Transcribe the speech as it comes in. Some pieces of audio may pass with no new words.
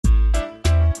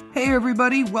Hey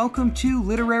everybody, welcome to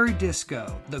Literary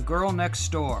Disco, The Girl Next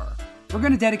Door. We're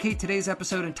going to dedicate today's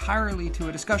episode entirely to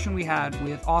a discussion we had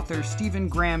with author Stephen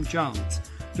Graham Jones,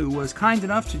 who was kind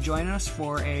enough to join us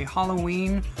for a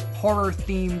Halloween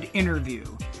horror-themed interview.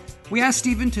 We asked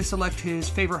Stephen to select his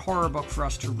favorite horror book for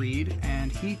us to read,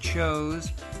 and he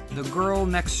chose The Girl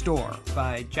Next Door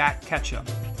by Jack Ketchum,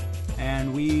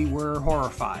 and we were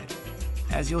horrified.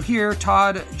 As you'll hear,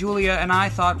 Todd, Julia, and I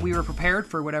thought we were prepared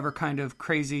for whatever kind of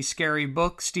crazy, scary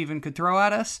book Stephen could throw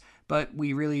at us, but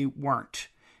we really weren't.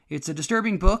 It's a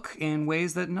disturbing book in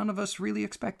ways that none of us really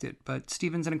expected, but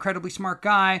Stephen's an incredibly smart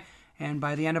guy, and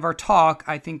by the end of our talk,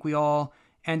 I think we all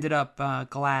ended up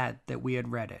glad that we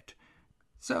had read it.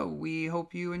 So we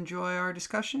hope you enjoy our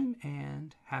discussion,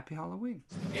 and happy Halloween.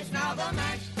 It's now the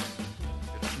mash.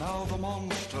 It's now the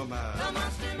Monster Mash. The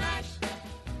Monster Mash.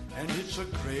 And it's a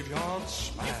graveyard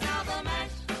smash. It's now the mash.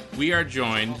 We are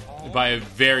joined by a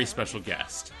very special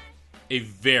guest. A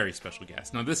very special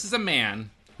guest. Now, this is a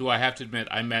man who I have to admit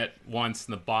I met once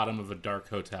in the bottom of a dark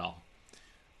hotel.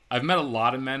 I've met a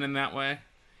lot of men in that way.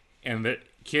 And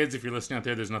kids, if you're listening out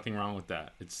there, there's nothing wrong with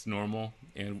that. It's normal.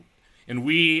 And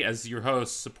we, as your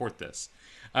hosts, support this.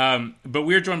 But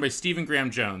we're joined by Stephen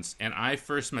Graham Jones. And I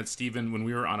first met Stephen when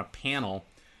we were on a panel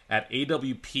at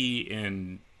AWP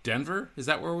in Denver? Is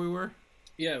that where we were?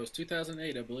 Yeah, it was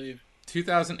 2008, I believe.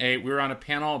 2008. We were on a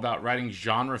panel about writing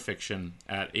genre fiction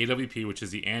at AWP, which is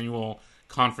the annual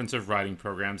conference of writing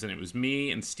programs. And it was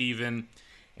me and Stephen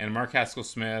and Mark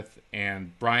Haskell-Smith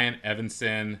and Brian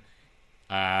Evanson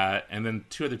and then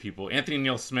two other people, Anthony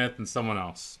Neil Smith and someone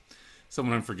else.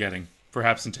 Someone I'm forgetting,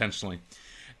 perhaps intentionally.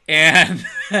 And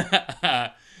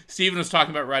Stephen was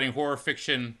talking about writing horror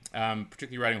fiction,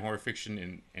 particularly writing horror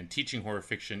fiction and teaching horror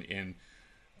fiction in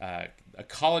a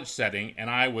college setting, and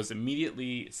I was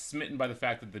immediately smitten by the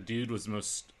fact that the dude was the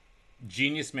most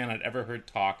genius man I'd ever heard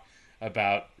talk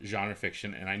about genre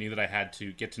fiction, and I knew that I had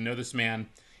to get to know this man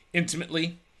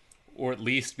intimately, or at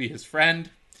least be his friend,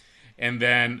 and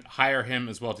then hire him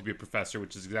as well to be a professor,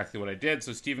 which is exactly what I did.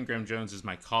 So Stephen Graham Jones is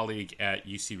my colleague at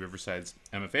UC Riverside's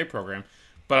MFA program,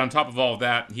 but on top of all of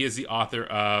that, he is the author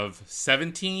of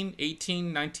 17,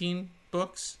 18, 19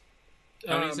 books.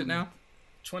 How many is it now?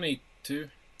 22.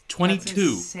 22. That's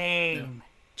insane. Yeah.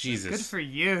 Jesus. Good for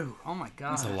you. Oh my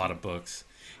God. That's a lot of books.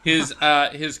 His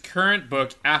current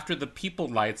book, After the People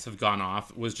Lights Have Gone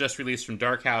Off, was just released from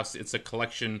Dark House. It's a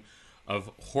collection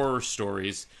of horror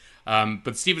stories.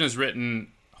 But Stephen has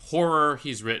written horror.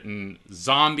 He's written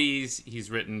zombies.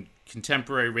 He's written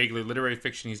contemporary, regular literary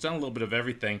fiction. He's done a little bit of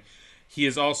everything. He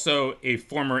is also a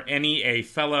former NEA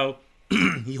fellow.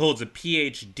 He holds a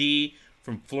PhD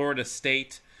from Florida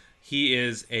State. He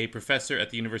is a professor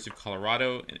at the University of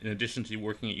Colorado, in addition to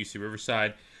working at UC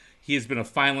Riverside. He has been a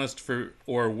finalist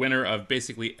or winner of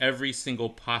basically every single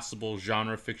possible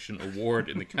genre fiction award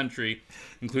in the country,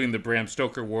 including the Bram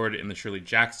Stoker Award and the Shirley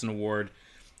Jackson Award.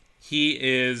 He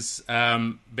is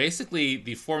basically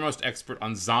the foremost expert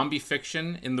on zombie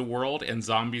fiction in the world and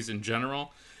zombies in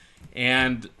general,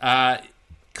 and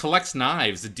collects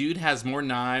knives. The dude has more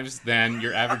knives than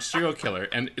your average serial killer,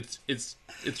 and it's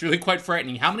really quite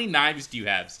frightening. How many knives do you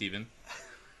have, Stephen?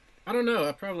 I don't know.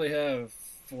 I probably have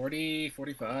 40,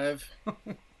 45.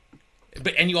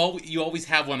 And you always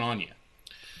have one on you.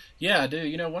 Yeah, I do.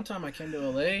 You know, one time I came to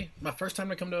LA. My first time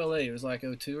to come to LA, it was like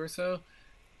 '02 or so.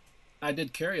 I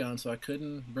did carry on, so I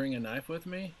couldn't bring a knife with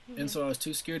me, and so I was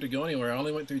too scared to go anywhere. I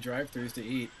only went through drive-thrus to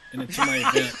eat, and it's my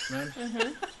event,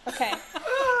 man. Okay.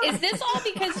 Is this all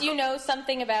because you know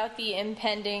something about the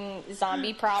impending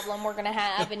zombie problem we're going to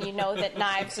have, and you know that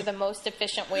knives are the most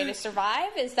efficient way to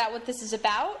survive? Is that what this is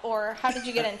about, or how did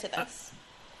you get into this?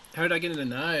 How did I get into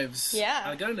knives? Yeah.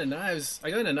 I got into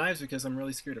knives because I'm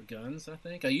really scared of guns, I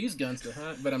think. I use guns to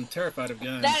hunt, but I'm terrified of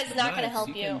guns. That is But not going to knives, help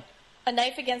you. can- A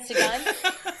knife against a gun?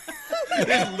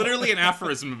 There's literally an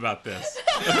aphorism about this.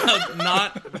 About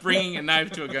not bringing a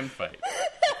knife to a gunfight.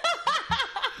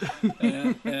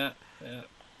 Yeah.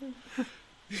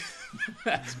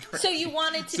 That's great. So you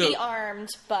wanted to be armed,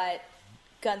 but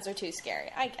guns are too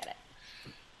scary. I get it.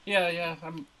 Yeah.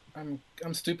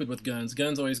 I'm stupid with guns.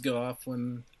 Guns always go off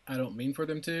when I don't mean for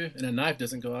them to, and a knife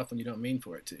doesn't go off when you don't mean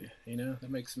for it to. You know, that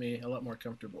makes me a lot more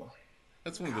comfortable.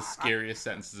 That's one of the scariest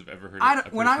sentences I've ever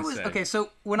heard. When I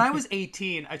was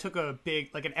 18, I took an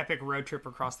epic road trip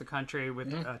across the country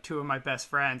with two of my best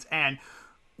friends, and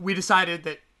we decided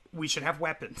that we should have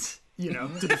weapons.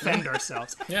 to defend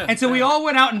ourselves. Yeah, And so we all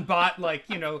went out and bought like,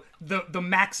 the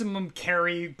maximum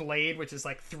carry blade, which is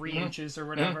like 3 inches or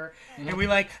whatever. And we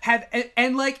like had,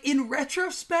 and like in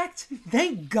retrospect,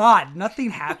 thank God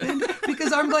nothing happened,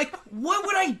 because I'm like, what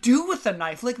would I do with a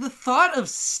knife? Like the thought of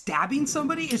stabbing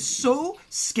somebody is so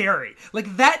scary.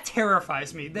 Like that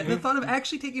terrifies me. The thought of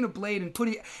actually taking a blade and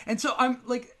putting, and so I'm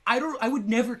like, I would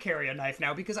never carry a knife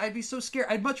now because I'd be so scared.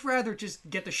 I'd much rather just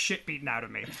get the shit beaten out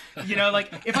of me.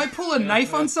 Like if I pull a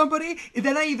knife on somebody,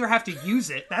 then I either have to use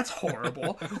it, that's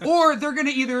horrible, or they're going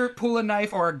to either pull a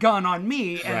knife or a gun on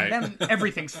me, and then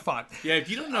everything's fucked. Yeah, if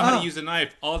you don't know how to use a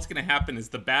knife, all that's going to happen is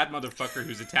the bad motherfucker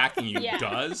who's attacking you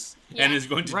does, and is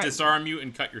going to disarm you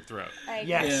and cut your throat.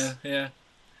 Yes. Yeah.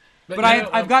 But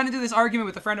I've gotten into this argument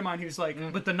with a friend of mine who's like,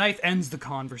 but the knife ends the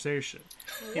conversation.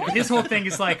 His whole thing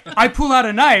is like, I pull out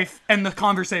a knife and the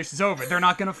conversation's over. They're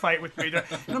not going to fight with me. And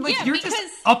I'm like, you're just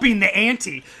upping the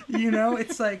ante.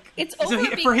 It's like, it's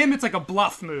over for him, it's like a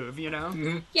bluff move, Yeah,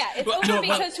 it's over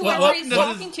because whoever he's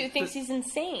talking to thinks he's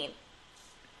insane.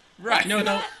 Right.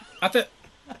 No. I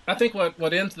think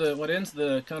what ends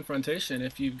the confrontation,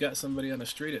 if you've got somebody on the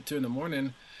street at 2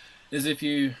 a.m, is if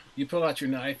you pull out your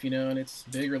knife, and it's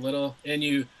big or little, and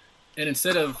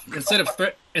instead of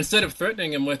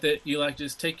threatening him with it, you like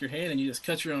just take your hand and you just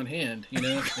cut your own hand, And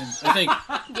I think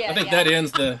that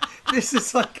ends the. This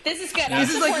is good. I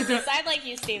support this. I like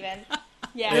you, Steven.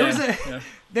 Yeah.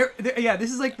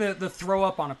 This is like the throw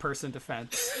up on a person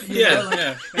defense.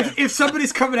 Yeah. If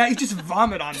somebody's coming at you, just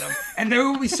vomit on them, and they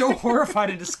will be so horrified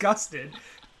and disgusted.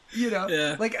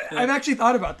 I've actually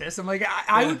thought about this. I'm like,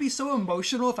 I would be so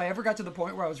emotional if I ever got to the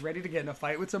point where I was ready to get in a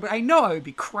fight with somebody. I know I would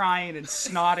be crying and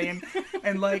snotting,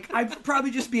 and like I'd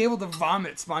probably just be able to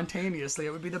vomit spontaneously.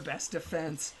 It would be the best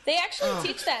defense. They actually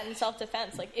teach that in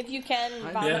self-defense. Like if you can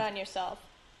vomit on yourself,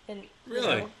 and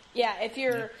really, if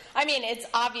you're, I mean, it's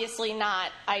obviously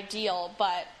not ideal,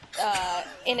 but.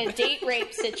 In a date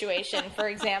rape situation, for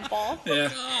example, you're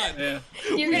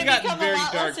going to become a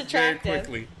lot less attractive. Very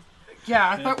quickly. Yeah,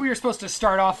 I thought we were supposed to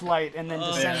start off light and then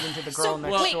descend into the girl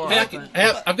next door.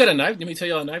 I've got a knife. Let me tell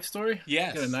you a knife story. Yes.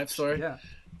 I've got a knife story. Yeah.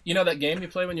 You know that game you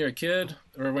play when you're a kid,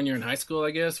 or when you're in high school,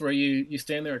 I guess, where you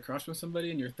stand there across from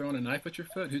somebody and you're throwing a knife at your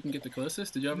foot? Who can get the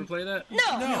closest? Did you ever play that?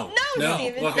 No,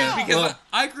 Steven, okay. no. Because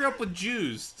I grew up with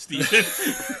Jews, Steven.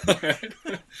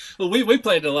 Well, we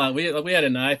played it a lot. We had a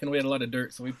knife and we had a lot of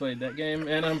dirt, so we played that game.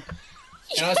 And I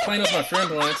was playing with my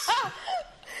friend once.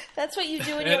 That's what you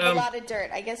do when you have a lot of dirt.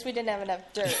 I guess we didn't have enough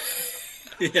dirt.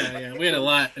 Yeah, we had a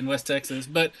lot in West Texas,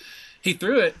 but he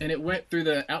threw it and it went through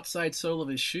the outside sole of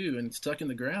his shoe and stuck in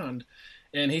the ground.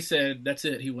 And he said, "That's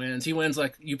it. He wins. He wins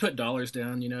like you put dollars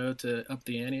down, to up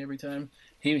the ante every time."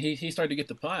 He started to get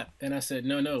the pot, and I said,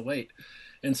 "No, wait."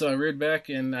 And so I reared back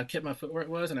and I kept my foot where it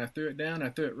was, and I threw it down. I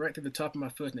threw it right through the top of my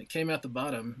foot, and it came out the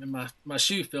bottom, and my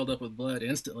shoe filled up with blood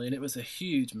instantly, and it was a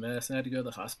huge mess. And I had to go to the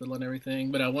hospital and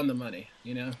everything, but I won the money,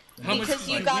 How much because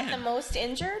did you got the most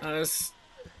injured?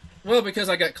 Well, because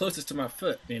I got closest to my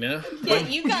foot, Yeah,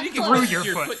 you got You close. your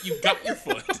foot. You got your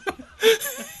foot.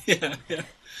 Yeah.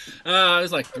 It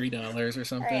was like $3 or All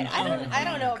something. right, I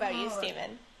don't know about you,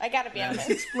 Steven. I gotta be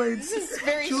honest. Explains. This is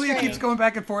very Julia strange. keeps going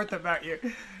back and forth about you.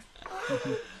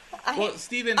 Well,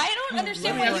 Steven, I don't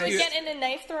understand let me why you ask would you- get in a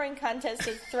knife throwing contest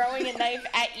of throwing a knife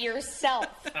at yourself.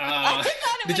 I thought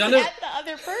it did was y'all know- at the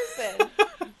other person.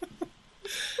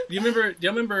 Do you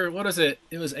remember, what is it?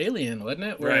 It was Alien, wasn't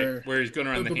it? where he's going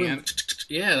around the hand.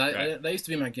 Yeah, Right. that used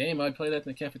to be my game. I'd play that in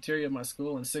the cafeteria of my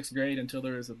school in 6th grade until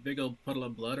there was a big old puddle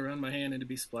of blood around my hand and it'd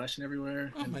be splashing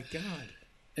everywhere. Oh my god.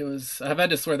 I've had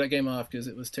to swear that game off because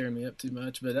it was tearing me up too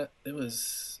much, but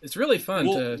it's really fun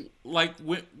Well, to... like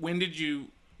when did you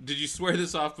swear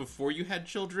this off before you had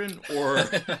children, or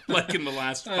like in the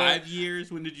last 5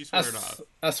 years? When did you swear it off?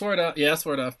 I swore it off. Yeah, I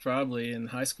swore it off probably in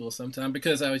high school sometime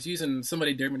because I was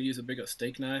somebody dared me to use a big old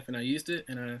steak knife, and I used it,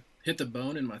 and I hit the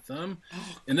bone in my thumb,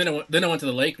 and then I went to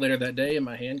the lake later that day, and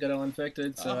my hand got all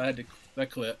infected, so I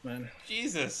quit, man.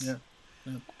 Jesus.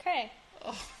 Yeah. Okay.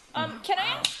 Can I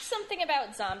ask something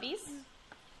about zombies?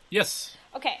 Yes.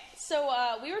 Okay, so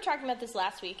we were talking about this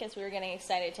last week as we were getting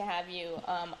excited to have you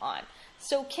on.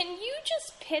 So can you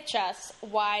just pitch us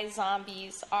why do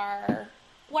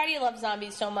you love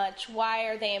zombies so much? Why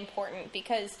are they important?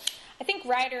 Because I think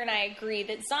Ryder and I agree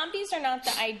that zombies are not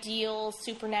the ideal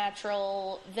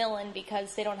supernatural villain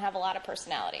because they don't have a lot of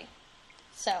personality.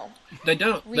 So They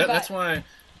don't. That's why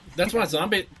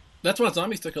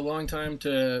zombies took a long time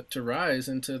to rise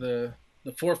into the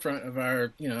forefront of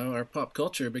our pop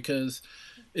culture because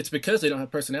they don't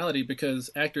have personality because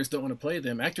actors don't want to play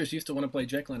them. Actors used to want to play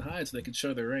Jekyll and Hyde so they could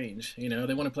show their range. They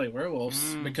want to play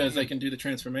werewolves because they can do the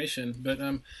transformation. But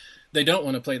they don't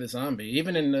want to play the zombie.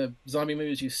 Even in the zombie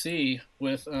movies you see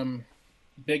with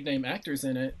big name actors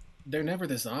in it, they're never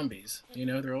the zombies. You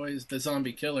know, they're always the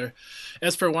zombie killer.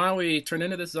 As for why we turn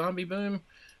into this zombie boom,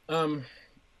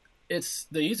 it's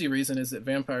the easy reason is that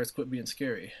vampires quit being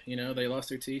scary. You know, they lost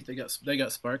their teeth, they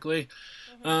got sparkly,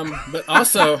 but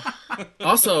also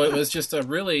it was just a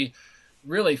really,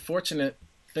 really fortunate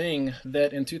thing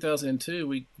that in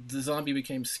 2002 the zombie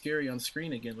became scary on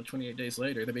screen again. With 28 Days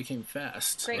Later, they became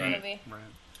fast. Great movie. Right.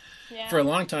 Yeah. For a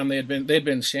long time, they'd been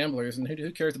shamblers, and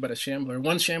who cares about a shambler?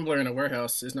 One shambler in a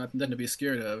warehouse is nothing to be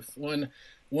scared of.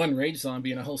 One rage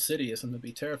zombie in a whole city is something to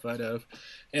be terrified of.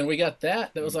 And we got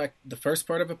that. That was like the first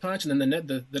part of a punch, and then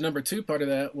the number two part of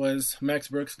that was Max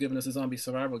Brooks giving us a zombie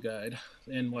survival guide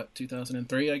in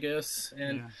 2003, I guess.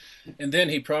 And then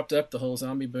he propped up the whole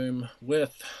zombie boom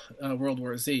with World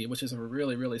War Z, which is a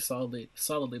really, really solidly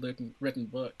written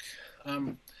book.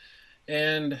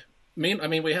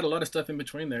 We had a lot of stuff in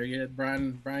between there. You had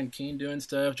Brian Keene doing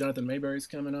stuff, Jonathan Mayberry's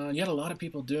coming on. You had a lot of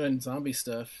people doing zombie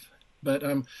stuff. But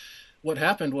what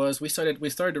happened was we started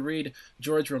to read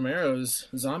George Romero's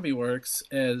zombie works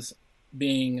as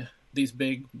being these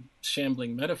big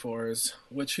shambling metaphors,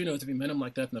 which who knows if he meant them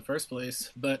like that in the first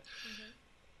place. But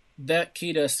that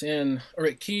keyed us in, or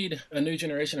it keyed a new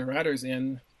generation of writers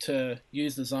in to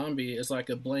use the zombie as like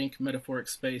a blank metaphoric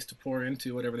space to pour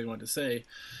into whatever they want to say.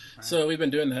 Right. So we've been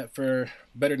doing that for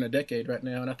better than a decade right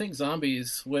now. And I think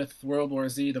zombies with World War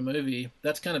Z, the movie,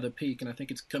 that's kind of the peak. And I think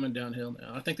it's coming downhill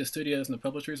now. I think the studios and the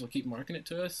publishers will keep marketing it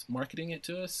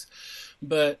to us.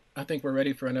 But I think we're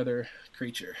ready for another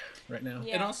creature right now.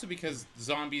 Yeah. And also because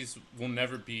zombies will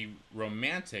never be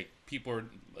romantic. People are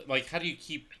like, how do you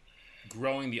keep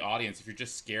growing the audience if you're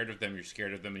just scared of them? You're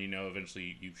scared of them, and you know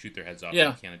eventually you shoot their heads off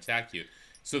and they can't attack you.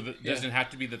 So doesn't it have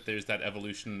to be that there's that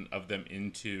evolution of them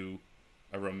into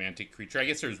a romantic creature? I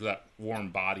guess there's that Warm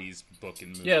Bodies book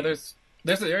and movie. Yeah, there's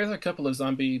a couple of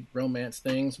zombie romance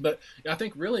things, but I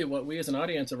think really what we as an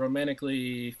audience are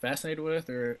romantically fascinated with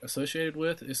or associated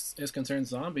with is concerned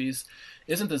zombies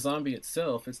isn't the zombie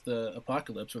itself, it's the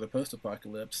apocalypse or the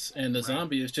post-apocalypse, and the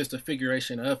zombie is just a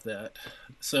figuration of that.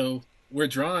 So we're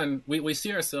drawn, we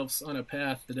see ourselves on a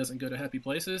path that doesn't go to happy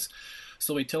places,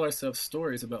 so we tell ourselves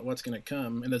stories about what's going to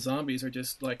come, and the zombies are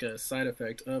just like a side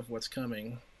effect of what's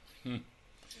coming.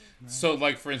 So,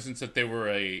 like, for instance, if they were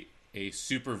a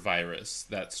super virus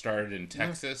that started in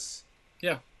Texas,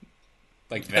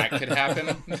 like that could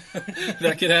happen?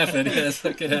 That could happen, yes,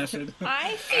 that could happen.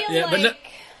 I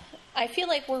feel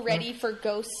like we're ready for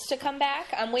ghosts to come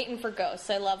back. I'm waiting for ghosts.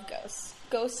 I love ghosts.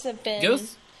 Ghosts have been...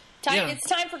 Ghosts? It's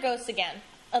time for ghosts again,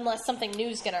 unless something new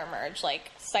is going to emerge,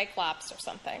 like Cyclops or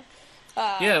something.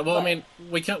 I mean,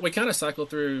 we kind of cycle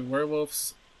through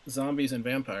werewolves, zombies, and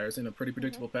vampires in a pretty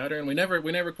predictable pattern. We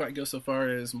never quite go so far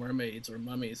as mermaids or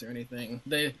mummies or anything.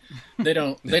 They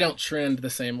don't trend the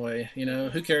same way. You know,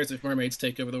 who cares if mermaids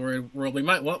take over the world? We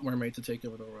might want mermaids to take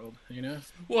over the world. You know.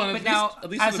 Well, but now,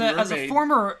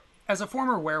 as a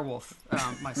former werewolf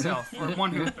myself, or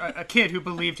a kid who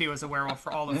believed he was a werewolf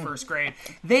for all of first grade,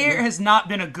 there has not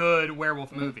been a good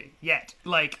werewolf movie yet.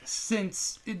 Like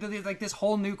since this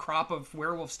whole new crop of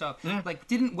werewolf stuff. Like,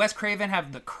 didn't Wes Craven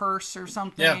have The Curse or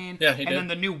something? Yeah, he did. And then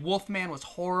the new Wolfman was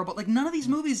horrible. Like, none of these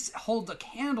movies hold a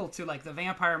candle to like the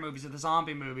vampire movies or the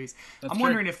zombie movies. I'm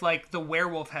wondering if like the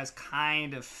werewolf has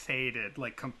kind of faded,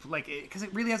 because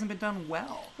it really hasn't been done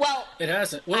well. Well, it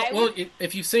hasn't. Well,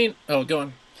 if you've seen, go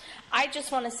on. I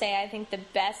just want to say I think the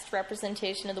best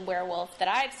representation of the werewolf that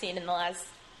I've seen in the last,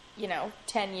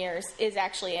 10 years is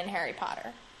actually in Harry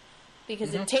Potter.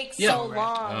 Because it takes so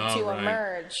long to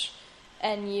emerge.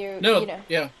 And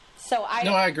So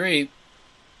I agree.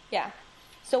 Yeah.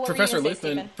 So what Professor were you going to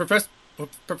say, Stephen?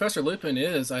 Professor Lupin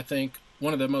is, I think,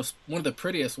 one of the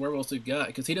prettiest werewolves we've got,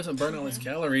 because he doesn't burn all his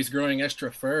calories growing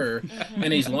extra fur,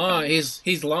 and he's long.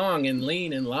 He's long and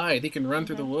lean and lithe. He can run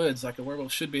through the woods like a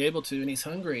werewolf should be able to, and he's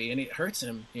hungry, and it hurts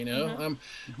him. I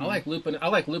like Lupin. I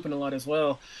like Lupin a lot as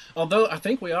well. Although I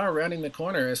think we are rounding the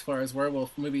corner as far as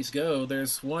werewolf movies go.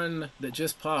 There's one that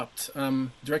just popped,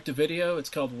 direct to video.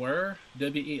 It's called Wer,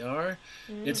 W-E-R.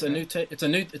 It's a new take. It's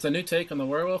a new take on the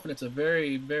werewolf, and it's a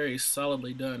very, very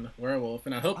solidly done werewolf.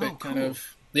 And I hope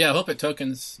I hope it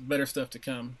tokens better stuff to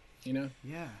come,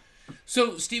 Yeah.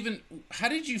 So, Stephen, how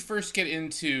did you first get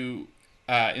into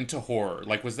horror?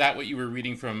 Like, was that what you were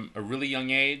reading from a really young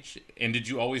age? And did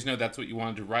you always know that's what you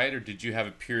wanted to write? Or did you have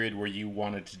a period where you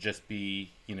wanted to just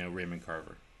be, Raymond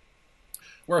Carver?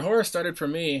 Where horror started for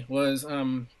me was,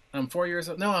 I'm 4 years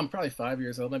old. No, I'm probably 5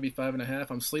 years old, maybe 5.5.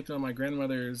 I'm sleeping on my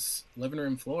grandmother's living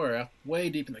room floor, way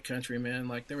deep in the country, man.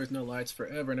 Like, there was no lights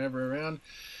forever and ever around.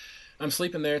 I'm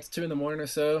sleeping there. It's 2 in the morning or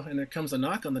so, and there comes a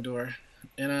knock on the door,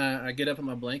 and I get up in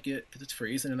my blanket because it's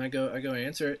freezing, and I go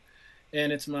answer it,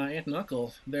 and it's my aunt and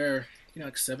uncle. They're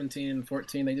like 17 and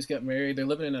 14. They just got married. They're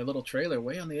living in a little trailer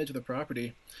way on the edge of the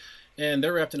property, and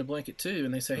they're wrapped in a blanket too.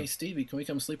 And they say, "Hey, Stevie, can we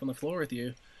come sleep on the floor with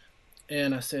you?"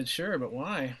 And I said, "Sure, but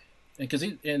why?" And because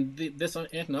this aunt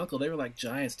and uncle, they were like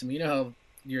giants to me. You know how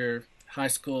your high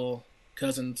school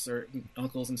cousins or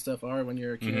uncles and stuff are when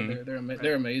you're a kid. Mm-hmm.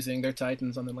 They're amazing. They're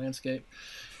titans on the landscape.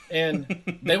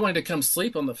 And they wanted to come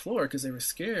sleep on the floor because they were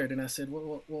scared. And I said,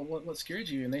 well, what scared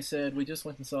you? And they said, we just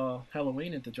went and saw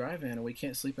Halloween at the drive-in, and we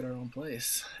can't sleep at our own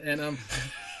place. And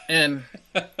and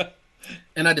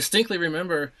I distinctly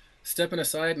remember stepping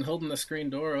aside and holding the screen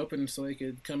door open so they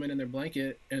could come in their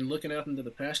blanket and looking out into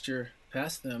the pasture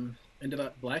past them into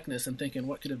that blackness and thinking,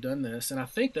 what could have done this? And I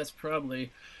think that's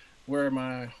probably where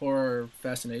my horror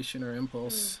fascination or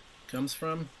impulse comes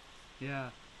from. Yeah.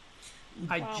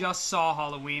 I just saw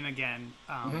Halloween again.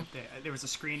 There was a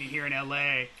screening here in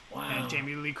LA, and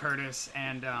Jamie Lee Curtis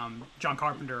and John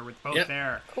Carpenter were both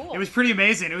there. Cool. It was pretty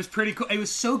amazing. It was pretty cool. It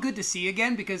was so good to see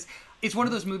again because it's one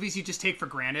of those movies you just take for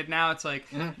granted now. It's like,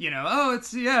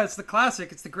 it's the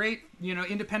classic. It's the great,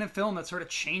 independent film that sort of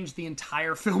changed the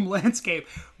entire film landscape.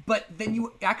 But then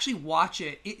you actually watch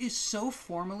it. It is so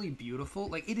formally beautiful.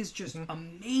 Like, it is just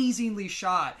amazingly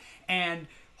shot and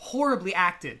horribly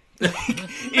acted.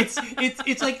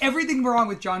 It's like everything wrong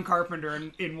with John Carpenter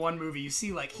in one movie. You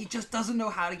see, like, he just doesn't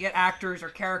know how to get actors or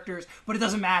characters, but it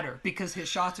doesn't matter because his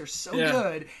shots are so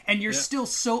good, and you're still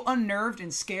so unnerved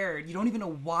and scared. You don't even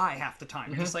know why half the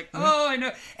time. You're just like, oh, I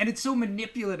know. And it's so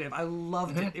manipulative. I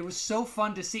loved it. It was so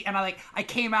fun to see, and I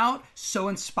came out so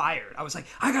inspired. I was like,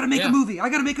 I gotta make a movie. I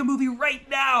gotta make a movie right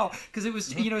now because it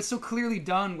was, it's so clearly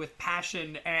done with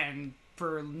passion and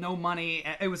for no money.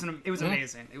 It was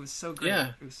amazing. It was so great.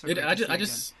 Yeah, it was so great.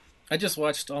 I just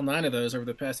watched all 9 of those over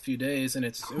the past few days, and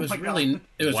it was God.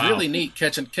 really neat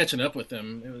catching up with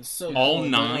them. It was so all cool.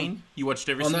 9. You watched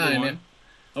every single 9, one. man.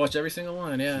 I watched every single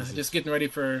one. Yeah, Jesus. Just getting ready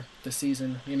for the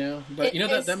season. But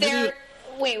that movie.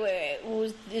 Wait.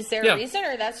 Is there a reason,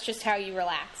 or that's just how you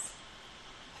relax?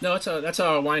 No, that's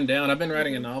how I wind down. I've been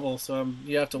writing a novel, so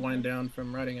you have to wind down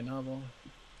from writing a novel.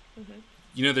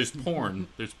 There's porn.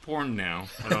 There's porn now.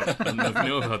 I don't know if you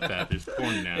know about that. There's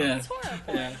porn now. Yeah. It's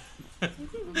horrible. Yeah.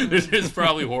 There's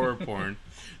probably horror porn.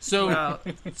 So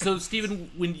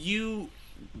Stephen, when you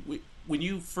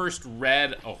first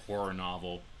read a horror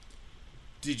novel,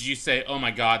 did you say, "Oh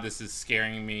my God, this is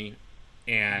scaring me,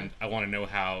 and I want to know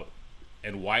how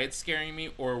and why it's scaring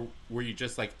me," or were you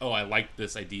just like, "Oh, I like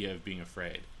this idea of being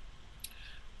afraid"?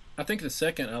 I think the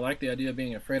second. I like the idea of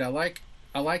being afraid. I like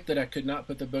that I could not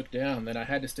put the book down. That I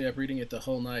had to stay up reading it the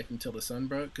whole night until the sun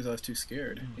broke because I was too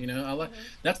scared. I like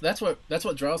that's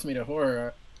what draws me to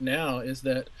horror now is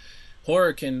that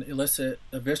horror can elicit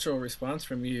a visceral response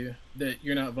from you that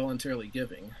you're not voluntarily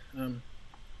giving.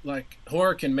 Like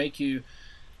horror can make you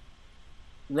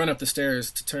run up the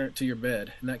stairs to turn to your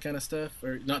bed and that kind of stuff,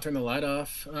 or not turn the light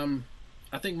off.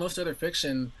 I think most other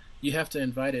fiction, you have to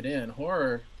invite it in.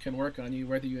 Horror can work on you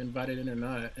whether you invite it in or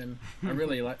not, and I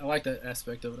like that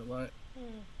aspect of it a lot.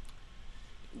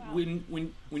 Wow.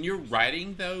 When you're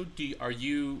writing though, are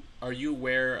you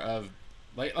aware of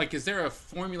like is there a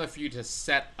formula for you to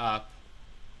set up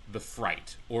the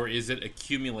fright, or is it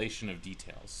accumulation of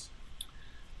details?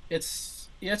 It's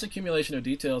accumulation of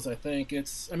details. I think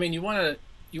you want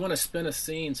to spin a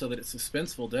scene so that it's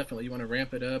suspenseful. Definitely, you want to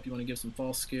ramp it up. You want to give some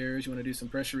false scares. You want to do some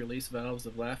pressure release valves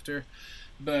of laughter.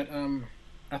 But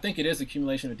I think it is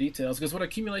accumulation of details, because what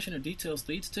accumulation of details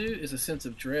leads to is a sense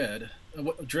of dread.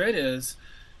 What dread is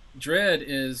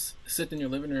sitting in your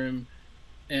living room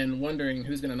and wondering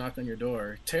who's going to knock on your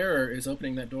door. Terror is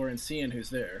opening that door and seeing who's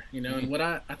there. And what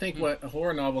I think what a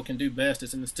horror novel can do best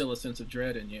is instill a sense of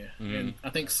dread in you. And I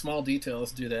think small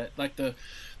details do that, like the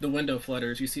window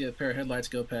flutters. You see a pair of headlights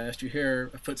go past. You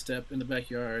hear a footstep in the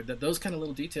backyard. Those kind of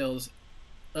little details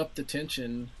up the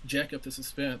tension, jack up the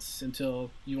suspense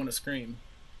until you want to scream.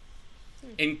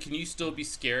 And can you still be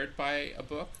scared by a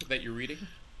book that you're reading?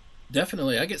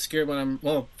 Definitely. I get scared when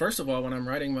first of all, when I'm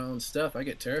writing my own stuff, I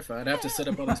get terrified. I have to set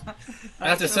up all these I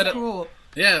have to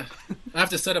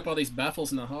set up all these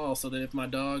baffles in the hall so that if my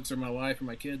dogs or my wife or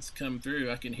my kids come through,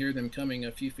 I can hear them coming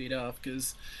a few feet off,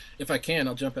 because if I can,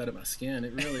 I'll jump out of my skin.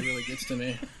 It really, really gets to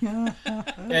me.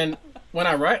 And when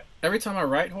every time I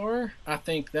write horror, I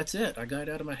think, that's it. I got it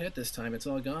out of my head this time. It's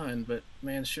all gone. But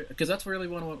man, sure, because that's really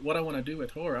what I want to do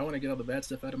with horror. I want to get all the bad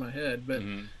stuff out of my head. But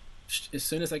as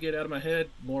soon as I get it out of my head,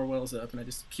 more wells up, and I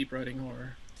just keep writing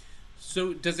horror.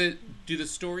 So do the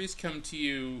stories come to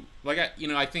you like I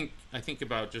think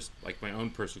about just like my own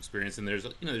personal experience, and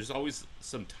there's always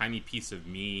some tiny piece of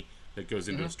me that goes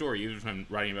into a story, even if I'm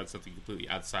writing about something completely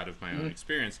outside of my own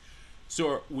experience.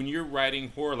 So when you're writing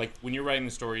horror, like when you're writing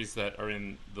the stories that are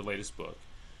in the latest book,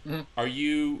 are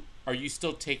you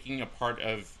still taking a part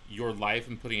of your life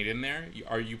and putting it in there?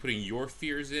 Are you putting your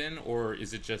fears in, or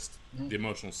is it just the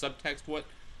emotional subtext?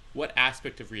 What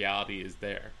aspect of reality is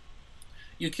there?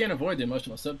 You can't avoid the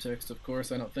emotional subtext, of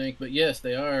course, I don't think. But yes,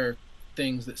 they are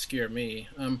things that scare me.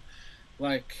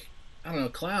 Like, I don't know,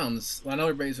 clowns. Well, I know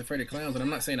everybody's afraid of clowns, and I'm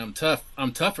not saying I'm tough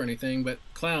or anything, but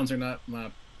clowns are not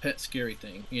my pet scary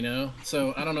thing, you know?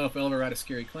 So I don't know if I'll ever write a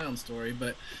scary clown story,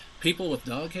 but people with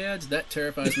dog heads, that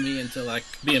terrifies me into, like,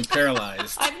 being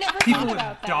paralyzed. I've never People thought with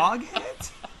about that. dog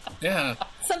heads? Yeah.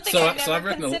 Something So- I've so I've never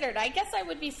written a- considered. I guess I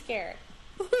would be scared.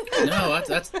 No,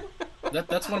 that's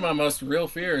one of my most real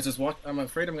fears. I'm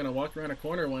afraid I'm going to walk around a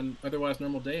corner one otherwise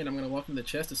normal day, and I'm going to walk in the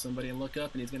chest of somebody and look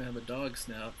up, and he's going to have a dog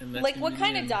snout. And that's Like, gonna what be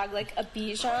kind the of end. dog? Like a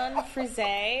Bichon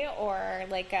Frise or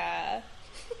like a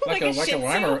Like a a Shih Tzu?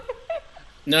 Weimar.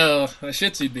 No, a Shih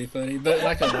Tzu'd be funny, but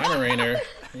like a Weimaraner.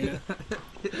 Yeah.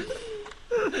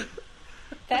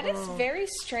 That is very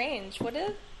strange. What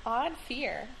an odd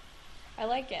fear. I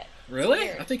like it. It's Really?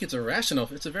 weird. I think it's irrational.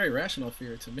 It's a very rational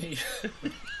fear to me.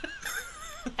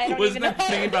 I don't Wasn't even know that the how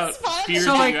thing to about respond. fears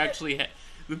So, that like- you actually had?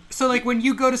 So, like, when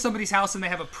you go to somebody's house and they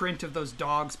have a print of those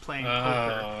dogs playing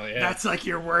poker, yeah. that's like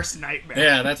your worst nightmare.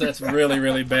 Yeah, that's really,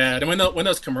 really bad. And when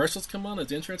those commercials come on,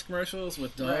 those insurance commercials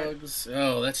with Right. dogs,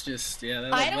 oh, that's just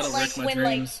that'll I don't wreck like my when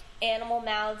dreams. like animal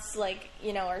mouths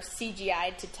are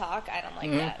CGI'd to talk. I don't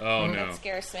like that. Oh, no. That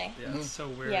scares me. Yeah, it's so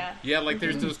weird. Yeah. Yeah, like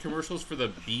there's those commercials for the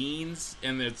beans,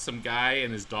 and there's some guy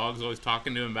and his dog's always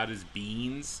talking to him about his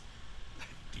beans.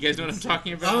 Do you guys know what I'm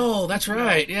talking about? Oh, that's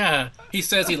right. Yeah, he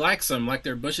says he likes them, like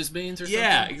they're Bush's beans or something.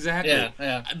 Yeah, exactly.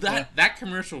 Yeah. That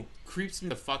commercial creeps me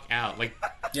the fuck out. Like,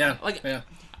 Yeah. like Yeah.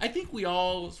 I think we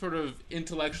all sort of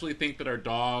intellectually think that our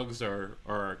dogs or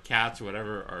our cats or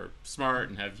whatever are smart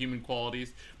and have human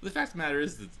qualities. But the fact of the matter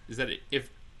is that if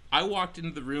I walked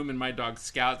into the room and my dog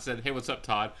Scout said, "Hey, what's up,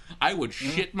 Todd?" I would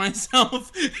shit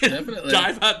myself and Definitely.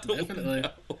 dive out the Definitely.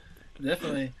 window.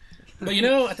 Definitely. But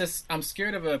I'm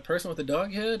scared of a person with a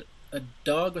dog head. A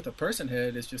dog with a person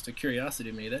head is just a curiosity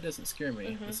to me. That doesn't scare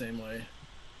me the same way.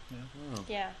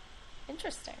 Yeah.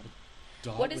 Interesting.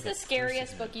 Dog What is with the a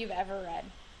scariest person. book you've ever read?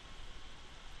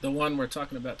 The one we're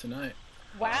talking about tonight.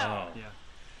 Wow. Oh.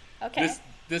 Yeah. Okay.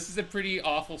 This is a pretty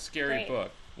awful, scary Great.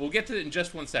 book. We'll get to it in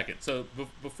just 1 second. So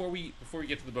before we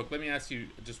get to the book, let me ask you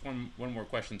just one more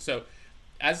question. So,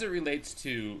 as it relates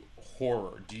to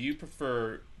horror, do you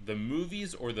prefer the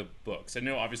movies or the books? I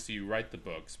know obviously you write the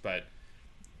books, but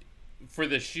for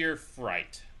the sheer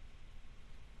fright.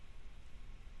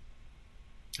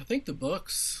 I think the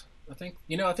books. I think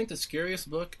the scariest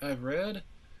book I've read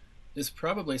is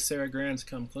probably Sarah Grant's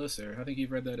Come Closer. I think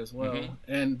you've read that as well. Mhm.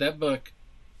 And that book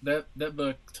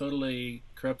totally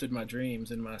corrupted my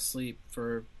dreams and my sleep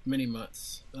for many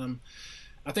months.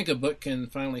 I think a book can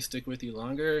finally stick with you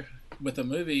longer. With a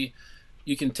movie,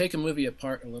 you can take a movie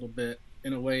apart a little bit.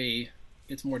 In a way,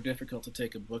 it's more difficult to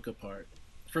take a book apart.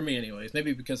 For me, anyways.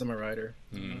 Maybe because I'm a writer.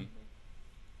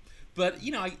 But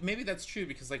maybe that's true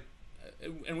because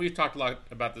and we've talked a lot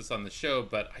about this on the show,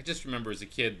 but I just remember as a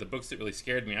kid, the books that really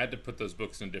scared me, I had to put those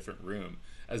books in a different room,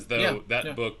 as though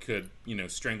that book could,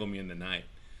 strangle me in the night.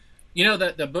 You know,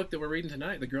 that book that we're reading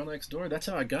tonight, The Girl Next Door, that's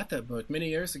how I got that book. Many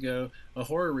years ago, a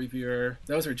horror reviewer,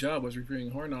 that was her job, was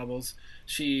reviewing horror novels.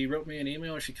 She wrote me an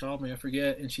email, or she called me, I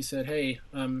forget, and she said, "Hey,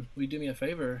 will you do me a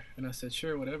favor?" And I said,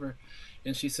 "Sure, whatever."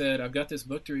 And she said, "I've got this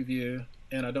book to review,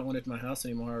 and I don't want it in my house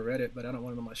anymore. I read it, but I don't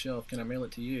want it on my shelf. Can I mail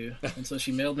it to you?" And so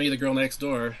she mailed me The Girl Next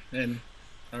Door, and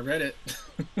I read it.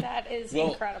 That is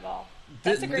Well, incredible.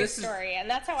 That's a great this is- story, and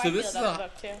that's how I so feel this is about a- the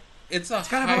book too. It's a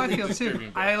Kind of how I highly feel too.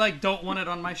 disturbing book. I don't want it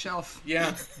on my shelf.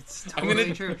 Yeah. It's I'm totally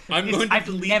gonna- true. I'm going to I've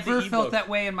delete never the felt ebook. that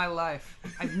way in my life.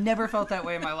 I've never felt that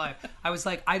way in my life. I was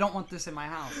like, I don't want this in my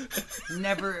house.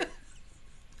 Never.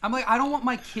 I'm like, I don't want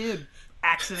my kid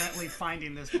accidentally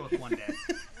finding this book one day,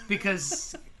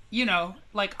 because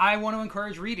I want to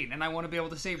encourage reading, and I want to be able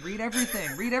to say, read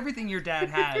everything your dad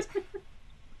has.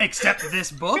 Except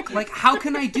this book? Like, how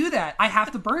can I do that? I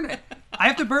have to burn it. I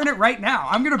have to burn it right now.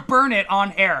 I'm going to burn it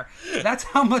on air. That's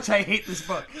how much I hate this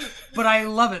book. But I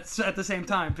love it at the same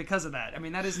time because of that. I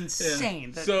mean, that is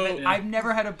insane. I've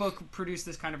never had a book produce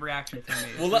this kind of reaction from me.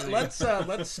 It's Well, really-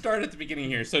 let's start at the beginning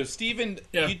here. So, Stephen,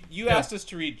 Yeah. you asked us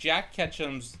to read Jack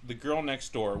Ketchum's The Girl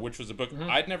Next Door, which was a book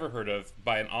I'd never heard of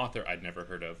by an author I'd never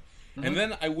heard of. And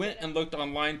then I went and looked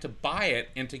online to buy it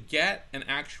and to get an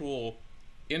actual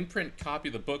in-print copy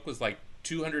of the book was like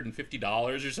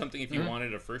 $250 or something if you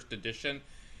wanted a first edition,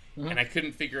 and I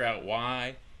couldn't figure out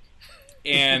why.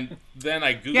 And then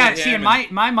I googled him. See, in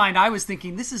my mind, I was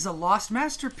thinking this is a lost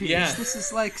masterpiece. Yeah. This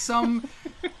is like some.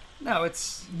 No,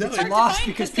 it's hard to lost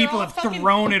find because they're people all have fucking-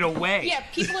 thrown it away. Yeah,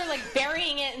 people are like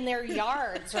burying it in their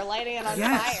yards or lighting it on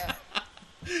Yes. fire.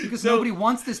 Because So- nobody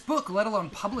wants this book, let alone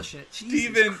publish it.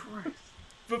 Jesus Steven, Christ.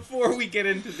 before we get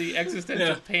into the existential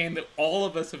Yeah. pain that all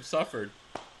of us have suffered,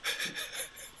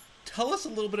 tell us a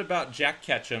little bit about Jack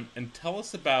Ketchum and tell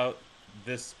us about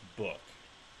this book.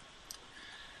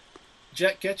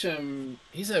 Jack Ketchum,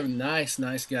 he's a nice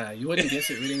guy. You wouldn't guess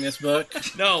it reading this book.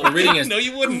 No, reading his- no,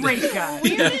 you wouldn't. Great guy.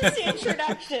 Weirdest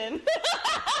introduction.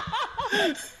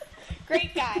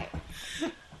 Great guy.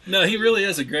 No, he really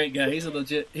is a great guy. He's a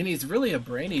legit, and he's really a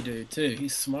brainy dude too.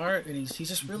 He's smart, and he's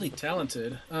just really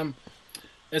talented.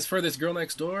 As for this Girl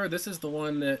Next Door, this is the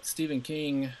one that Stephen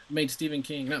King got Stephen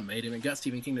King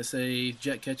to say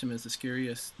Jack Ketchum is the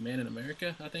scariest man in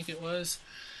America, I think it was.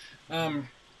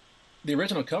 The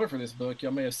original cover for this book,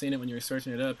 y'all may have seen it when you were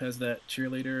searching it up, has that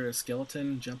cheerleader, a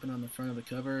skeleton, jumping on the front of the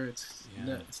cover. It's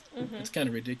kind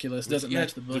of ridiculous. Doesn't Yeah,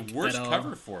 match the book the worst at all.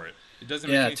 cover for it. It doesn't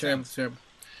make Yeah, any terrible, sense. terrible.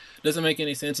 Doesn't make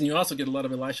any sense, and you also get a lot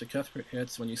of Elisha Cuthbert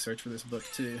hits when you search for this book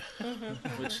too.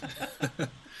 Which,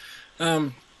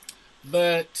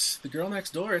 but The Girl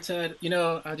Next Door, it's had,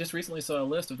 I just recently saw a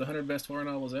list of the 100 best horror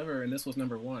novels ever, and this was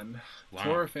number 1. Wow.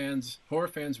 Horror fans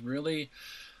really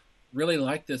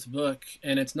like this book,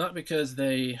 and it's not because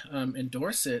they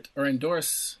endorse it or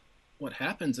endorse what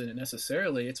happens in it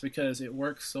necessarily. It's because it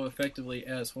works so effectively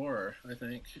as horror, I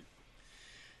think.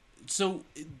 So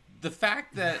the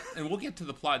fact that, and we'll get to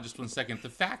the plot in just one second, the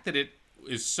fact that it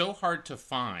is so hard to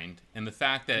find, and the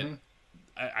fact that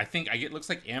I think it looks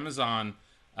like Amazon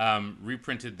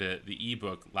reprinted the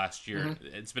ebook last year.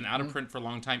 It's been out of print for a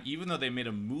long time, even though they made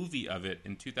a movie of it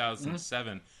in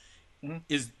 2007.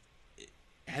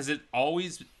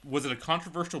 Was it a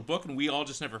controversial book and we all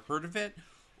just never heard of it,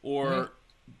 or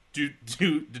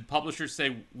did publishers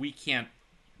say we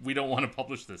don't want to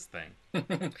publish this thing?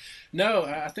 No,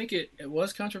 I think it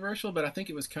was controversial, but I think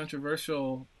it was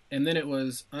controversial, and then it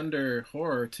was under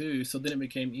horror too, so then it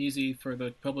became easy for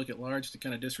the public at large to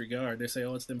kind of disregard. They say,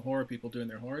 oh, it's them horror people doing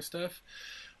their horror stuff.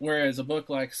 Whereas a book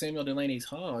like Samuel Delaney's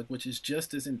Hog, which is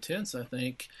just as intense, I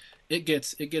think, it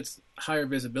gets higher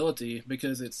visibility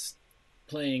because it's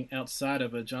playing outside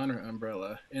of a genre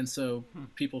umbrella, and so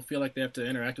people feel like they have to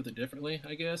interact with it differently,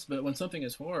 I guess. But when something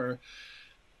is horror,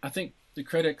 I think the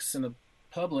critics and the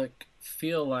public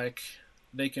feel like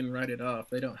they can write it off.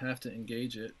 They don't have to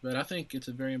engage it. But I think it's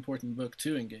a very important book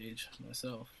to engage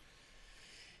myself.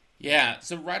 Yeah.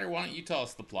 So, Ryder, why don't you tell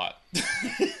us the plot?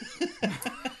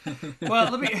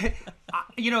 Well, let me.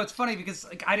 It's funny because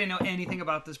I didn't know anything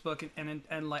about this book,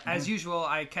 and like as usual,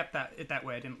 I kept it that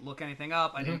way. I didn't look anything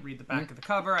up. I didn't read the back of the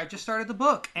cover. I just started the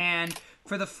book, and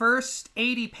for the first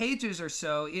 80 pages or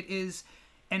so, it is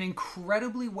an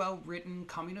incredibly well-written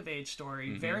coming-of-age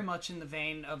story, very much in the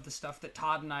vein of the stuff that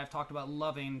Todd and I have talked about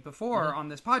loving before on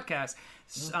this podcast.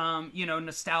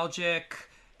 Nostalgic.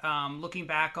 Looking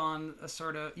back on a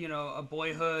sort of, a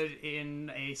boyhood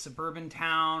in a suburban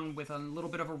town with a little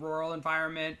bit of a rural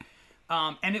environment.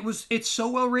 And it's so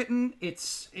well written.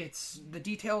 The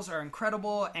details are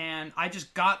incredible. And I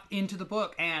just got into the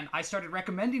book and I started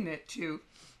recommending it to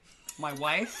my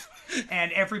wife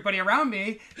and everybody around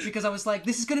me because I was like,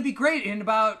 this is going to be great. In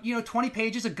about 20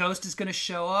 pages, a ghost is going to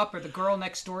show up, or the girl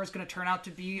next door is going to turn out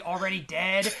to be already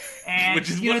dead, and Which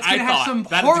is it's what going to I have thought. some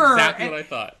That is horror. exactly what I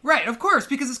thought. Right, of course,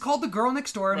 because it's called The Girl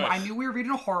Next Door, and Right. I knew we were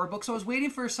reading a horror book, so I was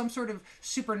waiting for some sort of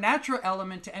supernatural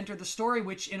element to enter the story,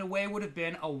 which in a way would have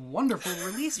been a wonderful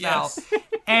release valve,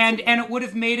 and it would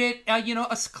have made it a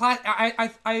class.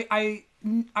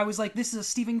 I was like, this is a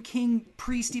Stephen King,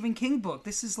 pre-Stephen King book.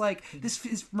 This is like,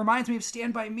 reminds me of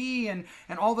Stand By Me and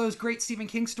all those great Stephen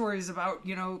King stories about,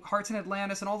 Hearts in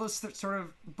Atlantis and all those sort of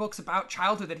books about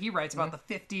childhood that he writes about the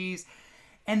 50s.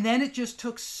 And then it just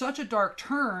took such a dark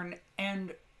turn,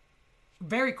 and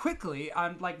very quickly,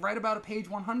 right about a page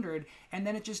 100, and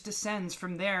then it just descends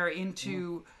from there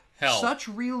into Hell. such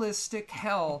realistic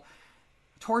hell,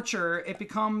 torture. It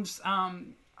becomes...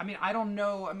 I don't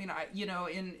know.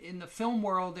 In the film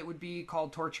world, it would be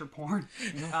called torture porn,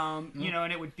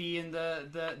 and it would be in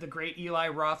the great Eli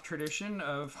Roth tradition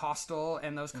of Hostel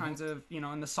and those kinds of,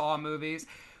 in the Saw movies.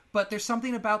 But there's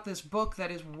something about this book that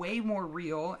is way more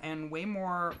real and way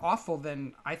more awful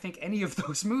than I think any of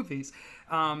those movies.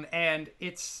 And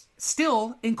it's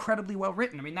still incredibly well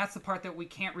written. That's the part that we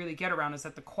can't really get around, is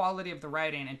that the quality of the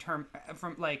writing from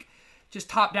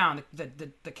just top down,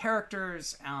 the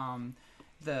characters,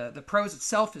 the prose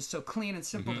itself is so clean and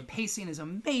simple. The pacing is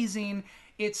amazing.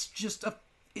 It's just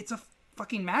it's a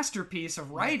fucking masterpiece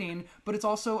of writing, but it's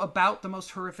also about the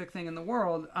most horrific thing in the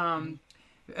world.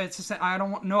 It's just, I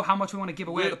don't know how much we want to give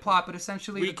away the plot, but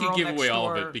essentially We the girl can give next away door,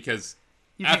 all of it because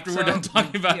You think after we're so? done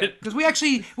talking about it, Because we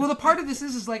actually, well, the part of this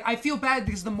is like, I feel bad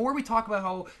because the more we talk about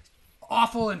how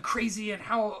awful and crazy and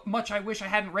how much I wish I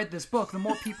hadn't read this book, the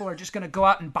more people are just going to go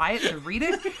out and buy it to read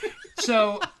it.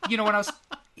 So, you know, when I was,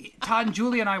 Todd and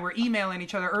Julie and I were emailing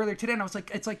each other earlier today, and I was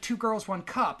like, it's like Two Girls, One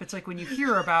Cup. It's like when you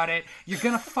hear about it, you're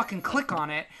going to fucking click on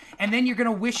it, and then you're going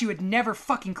to wish you had never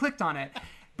fucking clicked on it.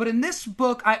 But in this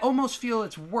book, I almost feel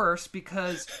it's worse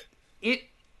because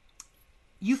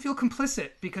you feel complicit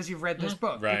because you've read this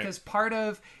book. Right. Because part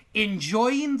of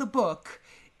enjoying the book,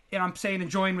 and I'm saying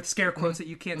enjoying with scare quotes that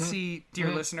you can't see,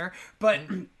 dear listener, but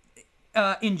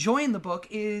enjoying the book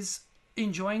is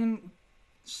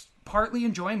partly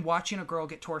enjoying watching a girl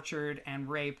get tortured and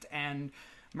raped and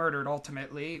murdered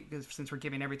ultimately, because since we're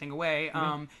giving everything away.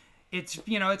 It's,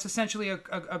 you know, it's essentially a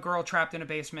girl trapped in a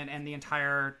basement and the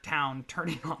entire town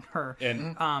turning on her.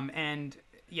 And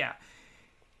yeah.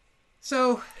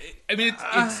 So I mean,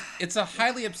 it's a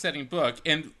highly upsetting book,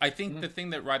 and I think the thing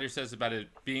that Ryder says about it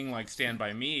being like Stand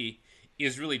By Me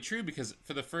is really true, because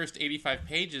for the first 85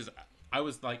 pages, I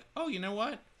was like, oh, you know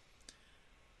what?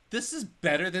 This is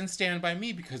better than Stand By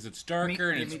Me because it's darker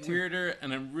and me it's too. weirder,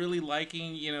 and I'm really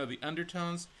liking, you know, the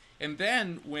undertones. And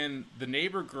then when the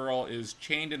neighbor girl is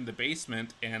chained in the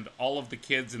basement and all of the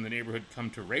kids in the neighborhood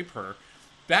come to rape her,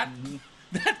 that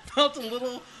felt a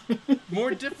little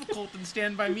more difficult than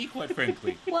Stand By Me, quite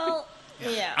frankly. Well,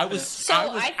 yeah. I was So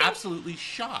I think- absolutely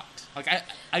shocked. Like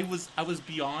I was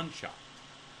beyond shocked.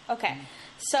 Okay,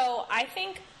 so I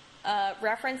think a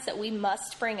reference that we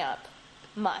must bring up,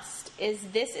 is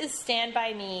this is Stand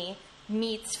By Me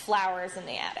meets Flowers in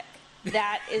the Attic.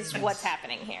 That is what's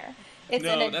happening here. It's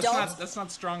No, an adult. that's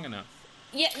not strong enough.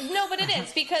 Yeah, no, but it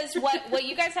is, because what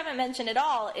you guys haven't mentioned at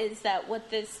all is that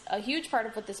a huge part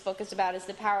of what this book is about is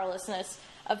the powerlessness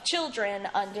of children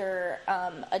under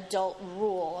adult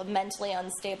rule, a mentally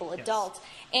unstable adult,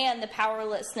 and the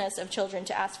powerlessness of children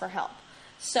to ask for help.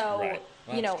 So, Right.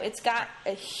 Well, you know, that's it's got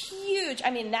a huge, I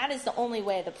mean, that is the only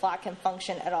way the plot can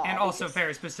function at all. and also because-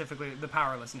 very specifically the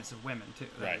powerlessness of women too.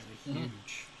 That Right. is a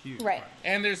huge Right. part.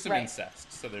 And there's some Right.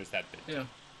 incest, so there's that bit.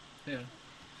 Yeah.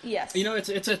 Yes. You know, it's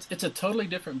a totally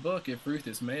different book if Ruth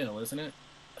is male, isn't it?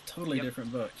 A totally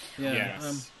different book. Yeah.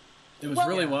 Yes. It was Well-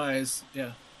 really Yeah. wise.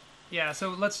 Yeah. Yeah, so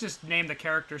let's just name the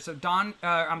characters. So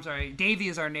Davy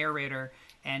is our narrator,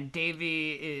 and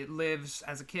Davy lives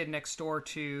as a kid next door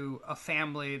to a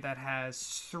family that has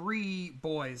 3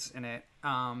 boys in it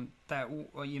that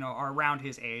you know are around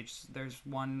his age. There's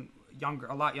one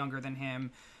a lot younger than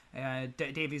him.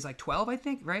 Davy's like 12, I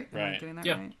think, right? Am I Right. getting that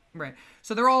Yeah. right? Right.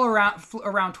 So they're all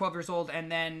around 12 years old,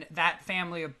 and then that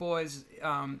family of boys,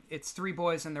 it's 3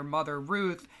 boys and their mother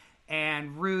Ruth.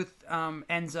 And Ruth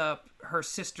ends up, her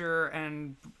sister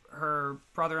and her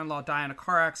brother-in-law die in a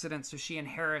car accident, so she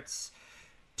inherits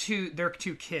their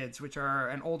 2 kids, which are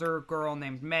an older girl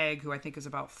named Meg, who I think is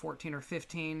about 14 or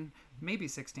 15, maybe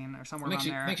 16 or somewhere around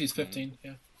there. I think she's 15.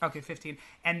 Yeah. Okay, 15.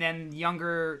 And then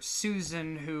younger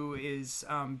Susan, who is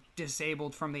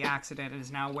disabled from the accident and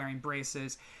is now wearing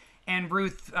braces. And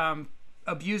Ruth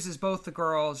abuses both the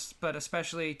girls, but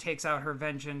especially takes out her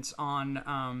vengeance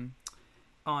on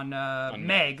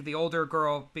Meg, the older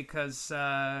girl, because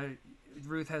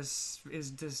Ruth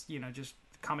is just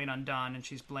coming undone, and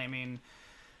she's blaming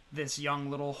this young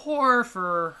little whore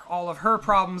for all of her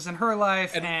problems in her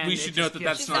life. And we it should just note that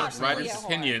gets- that's She's not not really Ryder's a whore.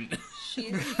 opinion.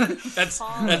 She's That's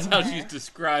how she's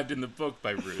described in the book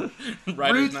by Ruth.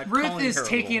 Ryder's not Ruth calling is her a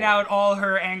taking whore. out all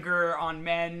her anger on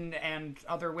men and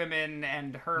other women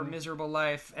and her Mm-hmm. miserable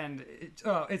life, and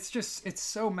it's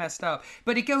so messed up.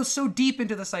 But it goes so deep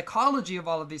into the psychology of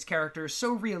all of these characters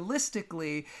so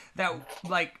realistically that,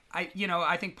 like,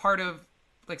 I think part of,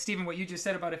 like, Stephen, what you just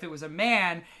said about if it was a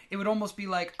man, it would almost be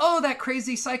like, oh, that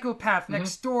crazy psychopath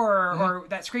next door, or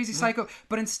that crazy psycho.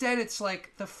 But instead, it's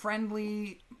like the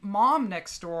friendly mom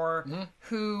next door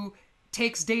who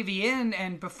takes Davy in,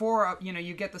 and before,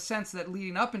 you get the sense that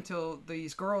leading up until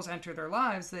these girls enter their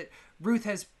lives, that Ruth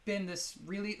has been this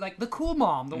really, like, the cool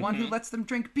mom, the one who lets them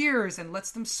drink beers and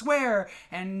lets them swear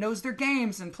and knows their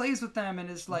games and plays with them and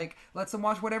is like, lets them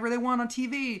watch whatever they want on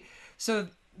TV. So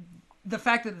the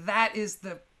fact that is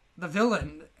the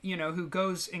villain, who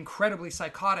goes incredibly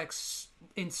psychotic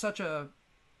in such a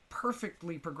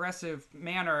perfectly progressive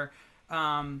manner,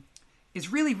 is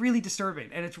really, really disturbing,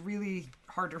 and it's really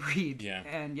hard to read. Yeah.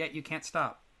 And yet you can't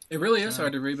stop. It really is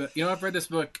hard to read, but I've read this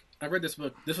book I read this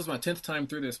book. This was my 10th time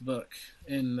through this book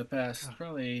in the past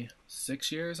probably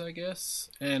 6 years, I guess.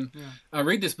 And I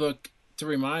read this book to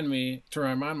remind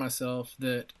myself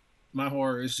that my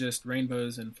horror is just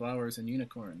rainbows and flowers and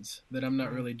unicorns, that I'm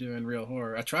not really doing real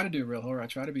horror. I try to do real horror. I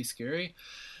try to be scary,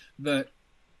 but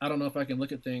I don't know if I can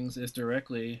look at things as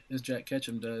directly as Jack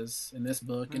Ketchum does in this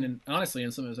book, and honestly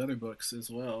in some of his other books as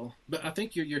well. But I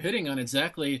think you're hitting on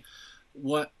exactly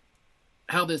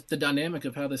the dynamic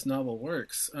of how this novel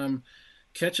works.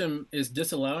 Ketchum is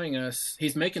disallowing us.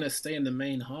 He's making us stay in the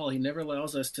main hall. He never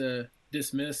allows us to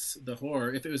dismiss the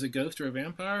horror. If it was a ghost or a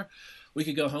vampire, we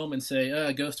could go home and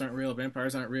say, ghosts aren't real,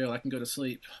 vampires aren't real, I can go to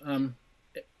sleep.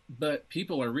 But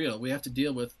people are real. We have to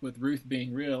deal with Ruth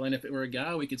being real. And if it were a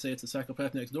guy, we could say it's a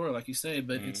psychopath next door, like you say.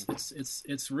 But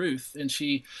it's Ruth, and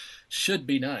she should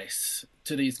be nice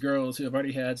to these girls who have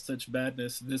already had such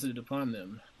badness visited upon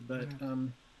them. But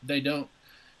they don't.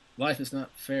 Life is not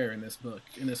fair in this book,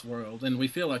 in this world, and we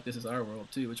feel like this is our world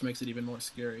too, which makes it even more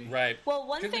scary. Right. Well,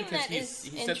 one Particularly thing that because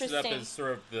is he sets it up interesting. as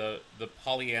sort of the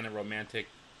Pollyanna romantic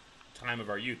time of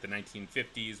our youth, the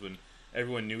 1950s, when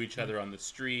everyone knew each other on the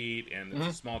street, and it's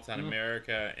a small town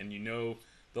America, and you know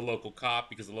the local cop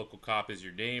because the local cop is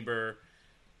your neighbor.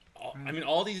 I mean,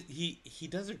 all these he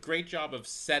does a great job of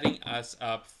setting us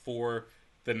up for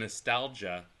the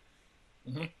nostalgia,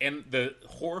 and the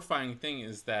horrifying thing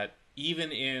is that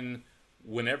even in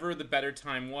whenever the better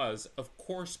time was, of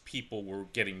course people were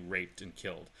getting raped and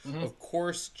killed. Of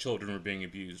course children were being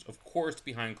abused. Of course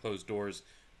behind closed doors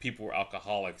people were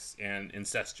alcoholics and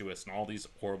incestuous and all these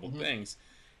horrible things.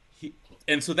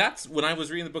 And so that's, when I was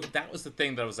reading the book, that was the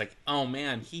thing that I was like, oh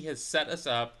man, he has set us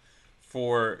up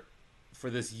for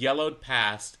this yellowed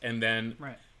past, and then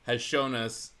has shown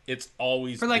us it's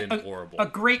always been horrible. A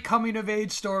great coming of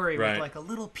age story with Right. like a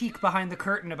little peek behind the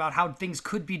curtain about how things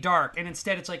could be dark, and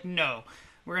instead it's like, no,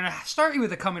 we're gonna start you with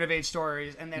the coming of age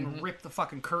stories and then rip the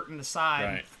fucking curtain aside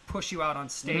and Right. push you out on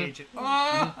stage. It's so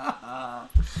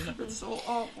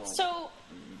awful. So,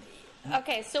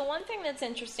 okay, so one thing that's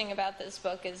interesting about this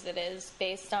book is it is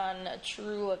based on a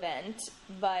true event,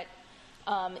 but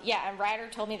and Ryder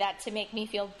told me that to make me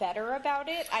feel better about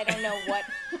it. I don't know what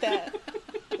the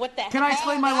Can I hell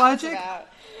explain my that was logic? about.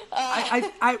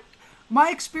 I my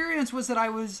experience was that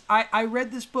I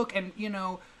read this book, and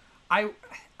I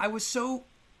was so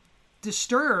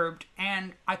disturbed,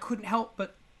 and I couldn't help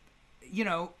but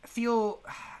feel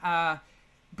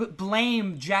but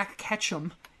blame Jack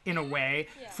Ketchum in a way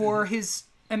for his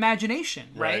imagination,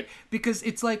 right? Because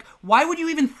it's like, why would you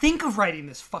even think of writing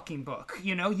this fucking book?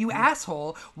 You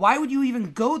asshole. Why would you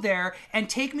even go there and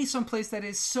take me someplace that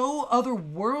is so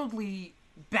otherworldly,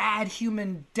 bad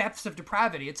human depths of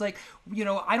depravity? It's like,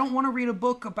 I don't want to read a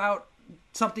book about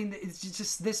something that is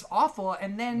just this awful.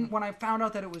 And then when I found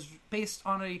out that it was based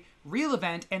on a real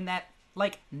event, and that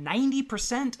like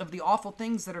 90% of the awful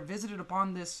things that are visited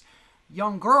upon this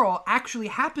young girl actually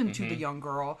happened to the young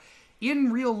girl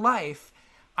in real life,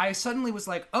 I suddenly was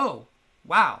like, oh,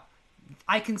 wow.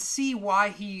 I can see why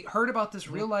he heard about this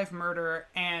real life murder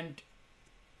and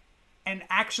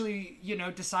actually,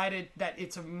 decided that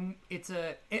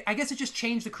I guess it just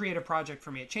changed the creative project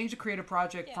for me. It changed the creative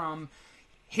project from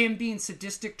him being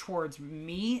sadistic towards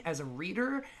me as a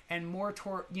reader, and more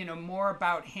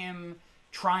about him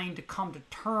trying to come to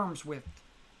terms with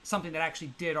something that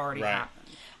actually did already happen.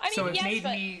 I mean, so it yes, made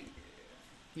but me...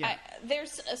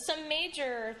 there's some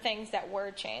major things that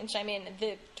were changed. I mean,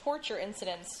 the torture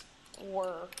incidents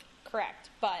were correct,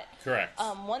 but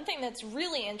one thing that's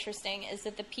really interesting is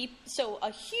that so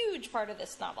a huge part of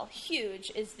this novel,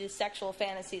 is the sexual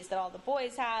fantasies that all the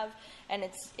boys have, and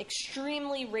it's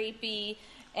extremely rapey,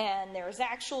 and there's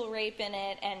actual rape in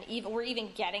it, and we're even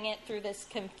getting it through this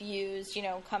confused,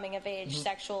 coming of age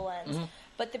sexual lens.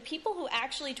 But the people who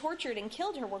actually tortured and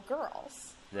killed her were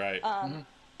girls, Right.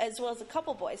 as well as a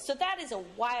couple boys. So that is a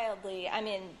wildly, I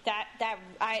mean,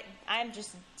 I'm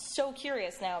just so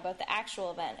curious now about the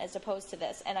actual event as opposed to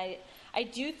this. And I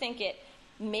do think it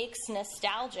makes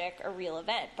nostalgic a real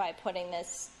event by putting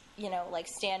this, like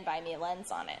Stand By Me lens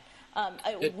on it.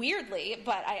 Weirdly,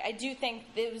 but I do think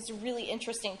it was a really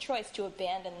interesting choice to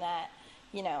abandon that,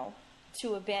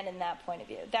 point of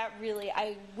view. That really,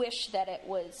 I wish that it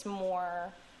was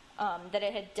more, that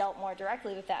it had dealt more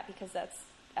directly with that, because that's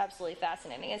absolutely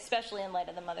fascinating, especially in light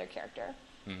of the mother character.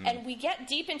 And we get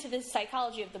deep into the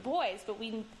psychology of the boys, but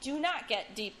we do not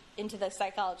get deep into the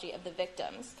psychology of the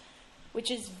victims, which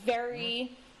is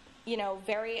very,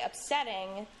 very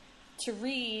upsetting to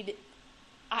read.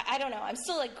 I don't know. I'm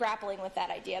still like grappling with that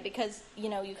idea, because,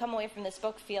 you come away from this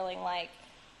book feeling like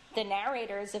the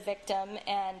narrator is a victim,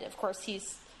 and of course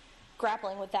he's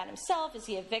grappling with that himself. Is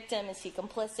he a victim? Is he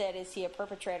complicit? Is he a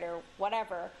perpetrator?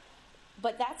 Whatever.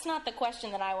 But that's not the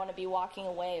question that I want to be walking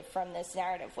away from this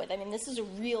narrative with. I mean, this is a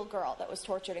real girl that was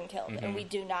tortured and killed, and we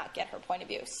do not get her point of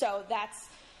view. So that's,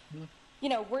 you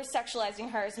know, we're sexualizing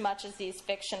her as much as these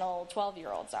fictional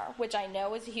 12-year-olds are, which I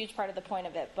know is a huge part of the point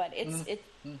of it, but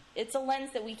it's a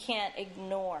lens that we can't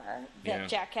ignore, that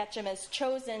Jack Ketchum has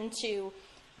chosen to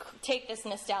take this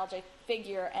nostalgic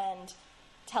figure and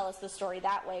tell us the story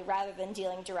that way, rather than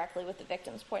dealing directly with the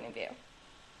victim's point of view.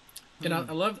 And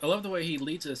I love the way he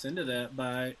leads us into that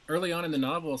by early on in the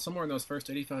novel, somewhere in those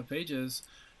first 85 pages,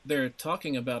 they're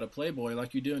talking about a playboy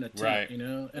like you do in a tent, Right. you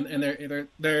know, and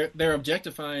they're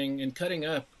objectifying and cutting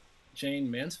up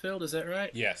Jane Mansfield, is that right?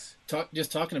 Yes.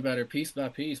 Just talking about her piece by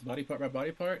piece, body part by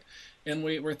body part, and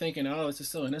we're thinking, oh, this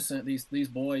is so innocent. These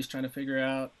boys trying to figure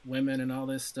out women and all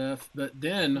this stuff, but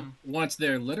then once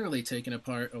they're literally taking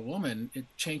apart a woman, it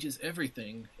changes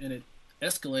everything and it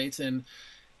escalates and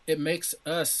it makes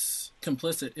us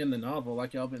complicit in the novel,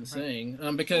 like y'all been saying,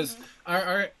 because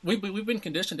we've been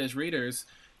conditioned as readers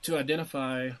to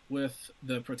identify with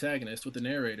the protagonist, with the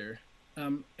narrator,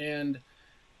 and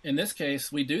in this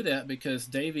case, we do that because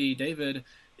David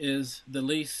is the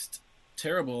least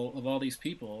terrible of all these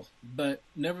people. But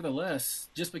nevertheless,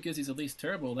 just because he's the least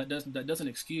terrible, that doesn't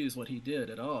excuse what he did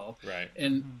at all. Right.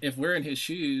 And if we're in his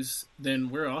shoes, then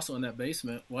we're also in that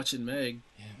basement watching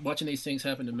watching these things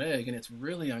happen to Meg, and it's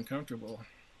really uncomfortable.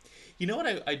 You know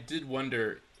what I did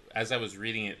wonder as I was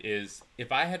reading it is,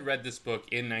 if I had read this book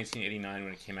in 1989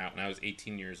 when it came out, when I was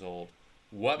 18 years old,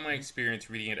 what my experience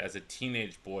reading it as a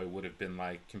teenage boy would have been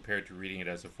like compared to reading it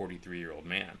as a 43-year-old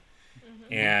man.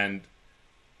 And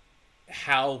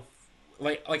how,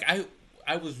 like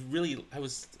I was, you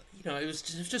know, it was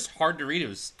just hard to read. It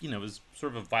was, you know, it was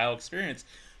sort of a vile experience.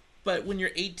 But when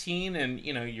you're 18 and,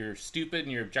 you know, you're stupid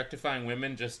and you're objectifying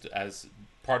women just as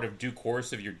part of due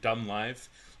course of your dumb life,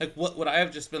 like, what would I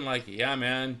have just been like, yeah,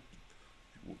 man,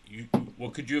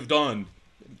 what could you have done?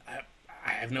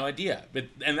 I have no idea.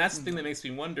 And that's the thing that makes me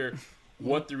wonder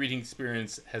what the reading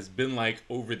experience has been like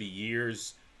over the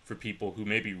years for people who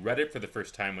maybe read it for the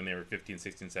first time when they were 15,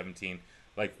 16, 17,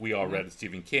 like we all read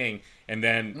Stephen King, and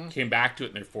then came back to it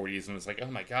in their 40s and was like, oh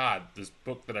my God, this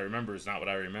book that I remember is not what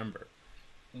I remember.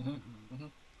 Oh,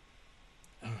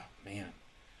 man.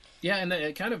 Yeah, and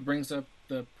it kind of brings up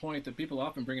the point that people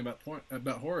often bring about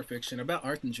horror fiction, about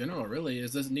art in general, really,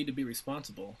 is does it need to be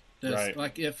responsible? Right.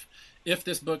 Like, if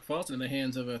this book falls into the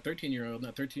hands of a 13-year-old, and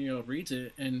that 13-year-old reads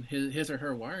it, and his or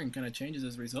her wiring kind of changes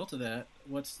as a result of that,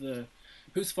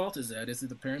 whose fault is that? Is it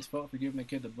the parents' fault for giving the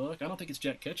kid the book? I don't think it's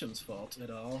Jack Ketchum's fault at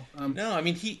all. No, I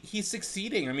mean, he's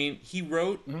succeeding. I mean, he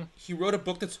wrote a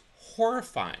book that's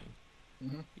horrifying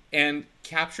and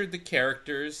captured the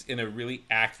characters in a really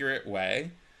accurate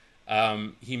way.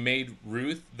 He made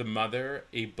Ruth, the mother,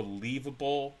 a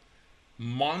believable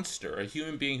monster, a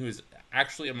human being who is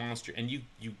actually a monster, and you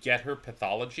get her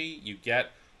pathology, you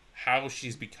get how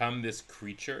she's become this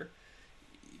creature,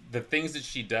 the things that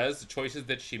she does, the choices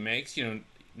that she makes. You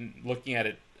know, looking at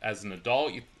it as an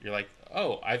adult, you're like,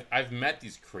 oh, I've met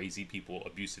these crazy people,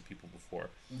 abusive people before.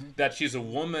 That she's a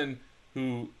woman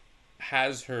who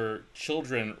has her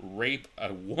children rape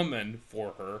a woman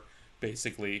for her,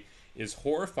 basically, is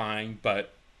horrifying.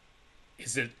 But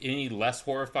is it any less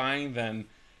horrifying than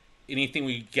anything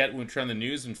we get when we turn on the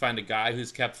news and find a guy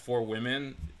who's kept 4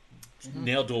 women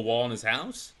nailed to a wall in his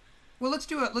house? Well, let's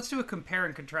do a compare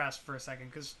and contrast for a second,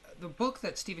 because the book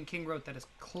that Stephen King wrote that is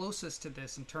closest to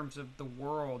this in terms of the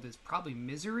world is probably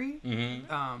Misery,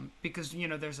 because, you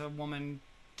know, there's a woman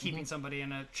keeping somebody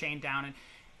in a chain down,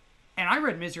 and I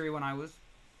read Misery when I was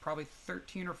probably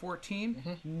 13 or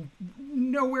 14.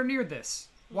 Nowhere near this.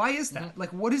 Why is that?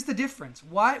 Like, what is the difference?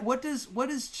 What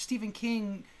is Stephen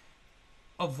King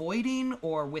avoiding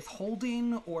or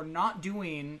withholding or not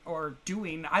doing or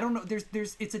doing? I don't know.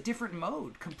 It's a different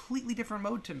mode, completely different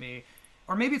mode to me.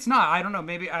 Or maybe it's not. I don't know.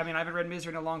 Maybe, I mean, I haven't read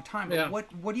Misery in a long time. But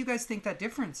what do you guys think that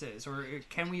difference is? Or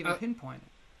can we even pinpoint it?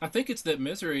 I think it's that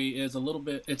Misery is a little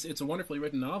bit, it's a wonderfully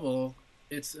written novel.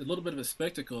 It's a little bit of a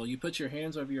spectacle. You put your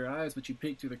hands over your eyes, but you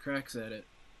peek through the cracks at it.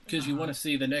 Because you want to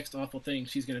see the next awful thing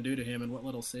she's going to do to him and what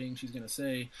little saying she's going to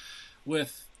say.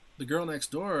 With The Girl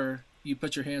Next Door, you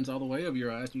put your hands all the way over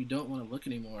your eyes and you don't want to look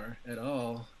anymore at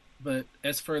all. But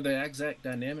as for the exact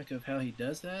dynamic of how he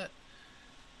does that,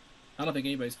 I don't think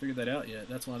anybody's figured that out yet.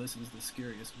 That's why this is the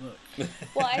scariest book.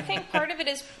 Well, I think part of it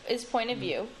is point of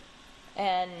view,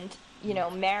 and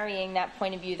marrying that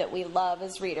point of view that we love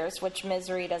as readers, which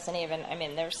Misery doesn't even,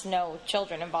 there's no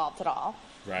children involved at all.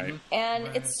 Right. And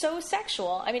it's so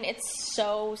sexual. It's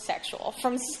so sexual.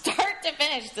 From start to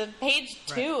finish, to page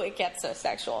 2, it gets so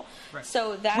sexual. Right.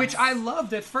 So that's... Which I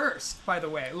loved at first, by the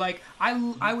way. Like,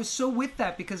 I was so with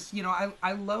that because,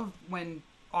 I love when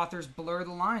authors blur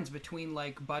the lines between,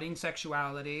 like, budding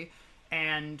sexuality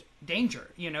and danger,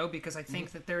 because I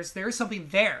think that there is something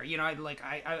there.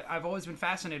 I've always been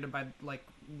fascinated by, like,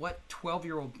 what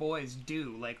 12-year-old boys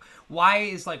do. Like, why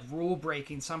is, like, rule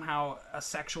breaking somehow a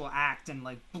sexual act, and,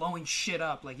 like, blowing shit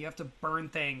up, like, you have to burn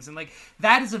things, and, like,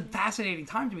 that is a fascinating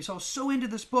time to me. So I was so into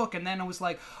this book, and then I was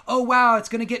like, oh wow, it's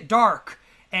gonna get dark.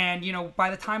 And, by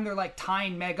the time they're, like,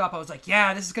 tying Meg up, I was like,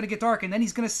 yeah, this is going to get dark. And then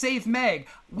he's going to save Meg.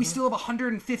 We still have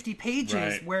 150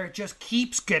 pages where it just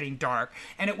keeps getting dark.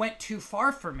 And it went too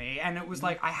far for me. And it was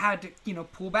like I had to,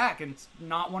 pull back and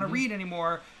not want to read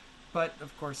anymore. But,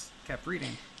 of course, kept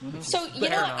reading. So,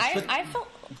 I felt...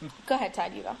 Go ahead,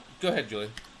 Todd, you go. Go ahead,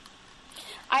 Julie.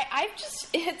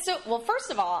 Well,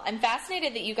 first of all, I'm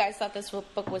fascinated that you guys thought this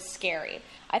book was scary.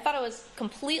 I thought it was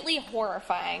completely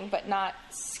horrifying, but not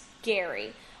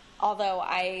scary. Although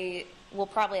I will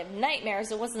probably have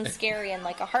nightmares, it wasn't scary in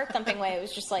like a heart-thumping way. It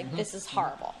was just like, this is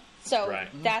horrible. So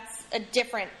that's a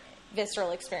different visceral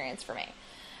experience for me.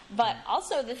 But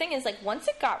also the thing is, like, once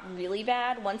it got really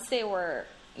bad, once they were,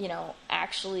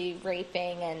 actually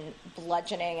raping and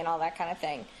bludgeoning and all that kind of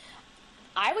thing,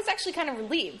 I was actually kind of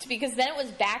relieved, because then it was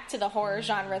back to the horror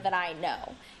genre that I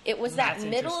know. It was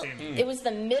it was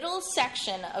the middle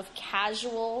section of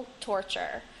casual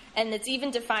torture, and it's even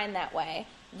defined that way,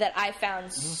 that I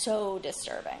found so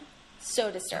disturbing.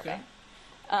 So disturbing. Okay.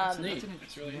 That's neat.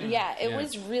 It's really neat. Yeah, it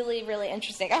was really, really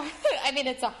interesting.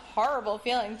 It's a horrible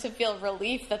feeling to feel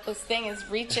relief that this thing is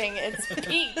reaching its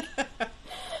peak.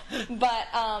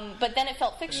 But then it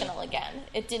felt fictional again.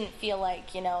 It didn't feel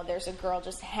like, there's a girl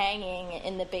just hanging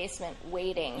in the basement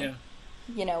waiting,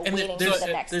 waiting for the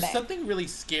next thing. There's something really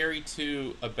scary,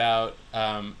 too, about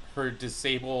her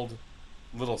disabled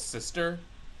little sister,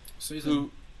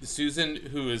 Susan,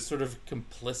 who is sort of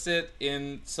complicit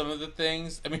in some of the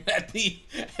things. At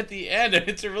the end,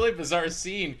 it's a really bizarre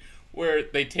scene where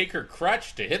they take her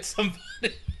crutch to hit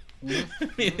somebody.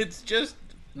 It's just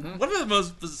one of the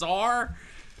most bizarre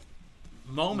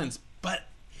moments. But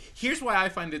here's why I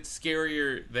find it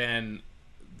scarier than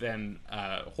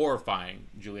horrifying,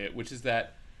 Juliet, which is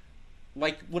that,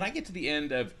 like, when I get to the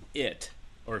end of It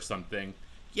or something,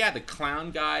 yeah, the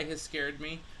clown guy has scared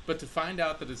me. But to find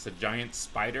out that it's a giant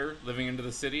spider living into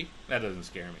the city, that doesn't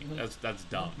scare me. That's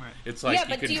dumb. Right. It's like,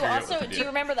 but do you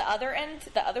remember the other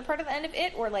part of the end of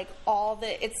It, where like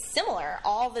it's similar.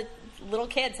 All the little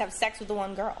kids have sex with the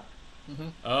one girl.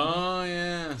 Oh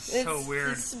yeah, so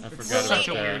weird. I forgot such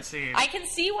about a that. weird scene. I can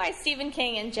see why Stephen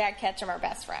King and Jack Ketchum are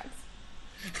best friends.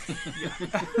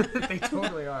 They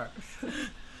totally are.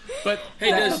 But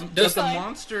hey,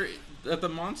 the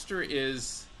monster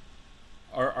is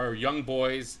our young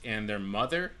boys and their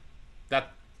mother.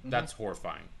 That's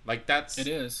horrifying. Like, it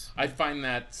is. I find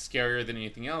that scarier than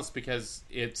anything else, because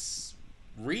it's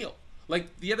real.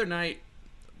 Like, the other night,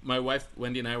 my wife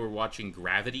Wendy and I were watching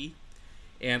Gravity,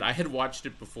 and I had watched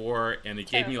it before, and it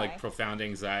gave me like profound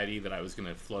anxiety that I was going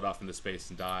to float off into space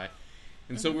and die.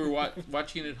 And so we were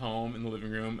watching it at home in the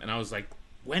living room, and I was like,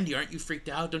 Wendy, aren't you freaked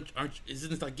out?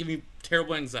 Isn't it like giving you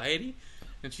terrible anxiety?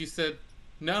 And she said,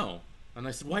 no. And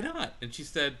I said, why not? And she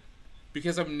said,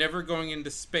 because I'm never going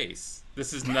into space.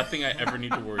 This is nothing I ever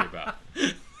need to worry about.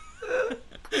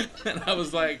 And I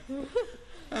was like,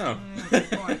 oh.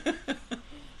 Good point.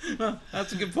 Well,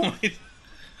 that's a good point.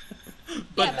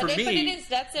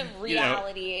 That's a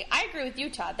reality. I agree with you,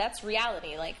 Todd. That's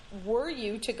reality. Like, were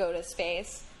you to go to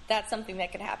space, that's something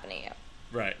that could happen to you.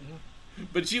 Right.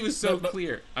 But she was so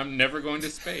clear. I'm never going to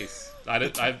space. I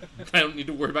don't need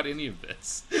to worry about any of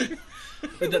this.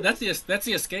 But that's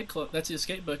the escape club. That's the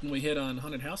escape button we hit on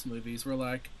haunted house movies. We're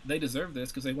like, they deserve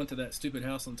this because they went to that stupid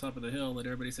house on top of the hill that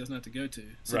everybody says not to go to.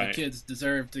 So the kids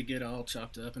deserve to get all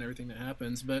chopped up and everything that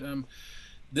happens. But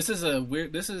this is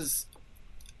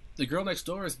The Girl Next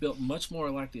Door is built much more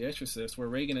like The Exorcist, where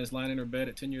Reagan is lying in her bed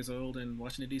at 10 years old in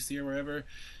Washington, D.C. or wherever,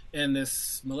 and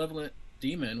this malevolent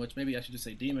demon, which maybe I should just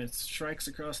say demon, strikes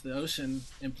across the ocean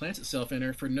and plants itself in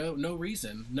her for no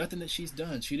reason. Nothing that she's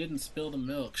done. She didn't spill the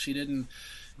milk. She didn't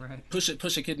Right. push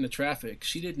a kid into traffic.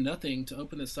 She did nothing to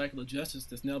open the cycle of justice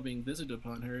that's now being visited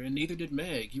upon her, and neither did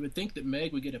Meg. You would think that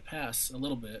Meg would get a pass a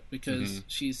little bit because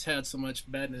she's had so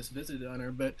much badness visited on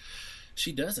her, but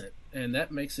she doesn't, and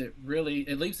that makes it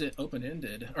leaves it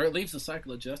open-ended, or it leaves the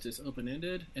cycle of justice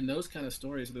open-ended, and those kind of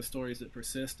stories are the stories that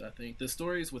persist, I think. The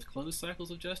stories with closed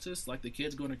cycles of justice, like the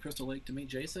kids going to Crystal Lake to meet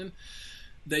Jason,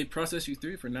 they process you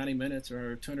through for 90 minutes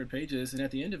or 200 pages, and at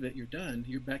the end of it, you're done.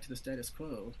 You're back to the status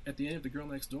quo. At the end of The Girl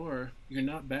Next Door, you're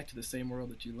not back to the same world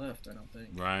that you left, I don't think.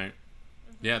 Right.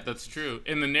 Yeah, that's true.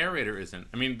 And the narrator isn't.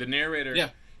 I mean, the narrator... Yeah.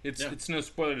 It's no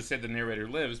spoiler to say the narrator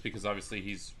lives, because obviously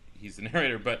he's the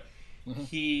narrator, but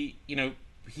he,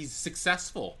 he's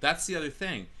successful. That's the other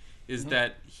thing, is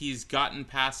that he's gotten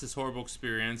past this horrible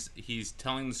experience. He's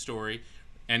telling the story,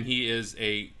 and he is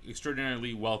a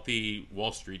extraordinarily wealthy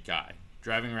Wall Street guy,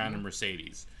 driving around in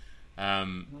Mercedes.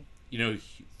 From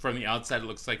the outside, it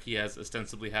looks like he has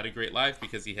ostensibly had a great life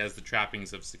because he has the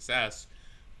trappings of success.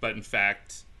 But in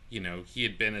fact, he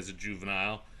had been, as a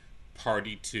juvenile,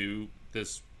 party to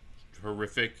this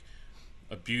horrific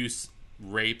abuse,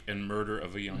 rape, and murder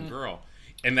of a young girl.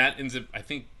 And that ends up, I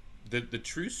think, the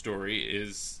true story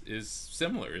is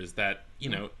similar, is that,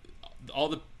 all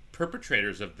the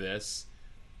perpetrators of this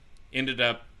ended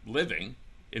up living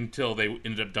until they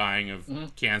ended up dying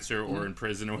of cancer or in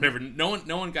prison or whatever. No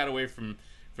one got away from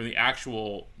the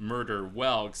actual murder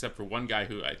well, except for one guy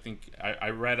who I think I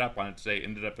read up on it today,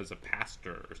 ended up as a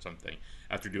pastor or something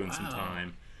after doing some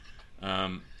time.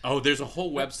 There's a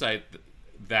whole website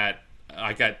that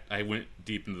I went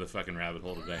deep into the fucking rabbit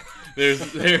hole today.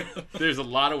 There's a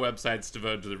lot of websites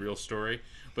devoted to the real story,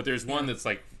 but there's one that's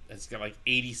like, it's got like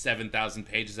 87,000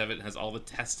 pages of it and has all the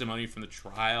testimony from the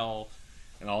trial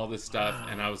and all this stuff.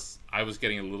 And I was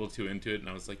getting a little too into it, and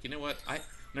I was like, you know what?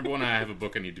 Number one, I have a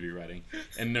book I need to be writing,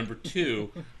 and number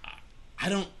two,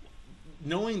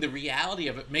 knowing the reality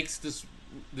of it makes this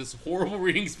horrible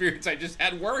reading experience I just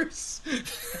had worse.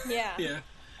 Yeah. Yeah.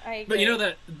 I agree. But you know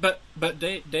that, but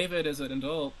David, as an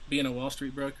adult, being a Wall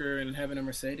Street broker and having a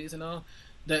Mercedes and all,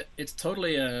 that it's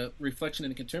totally a reflection in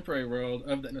the contemporary world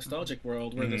of that nostalgic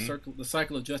world where the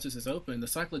cycle of justice is open. The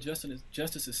cycle of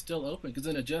justice is still open, because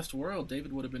in a just world,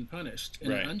 David would have been punished.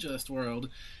 In an unjust world,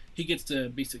 he gets to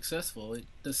be successful.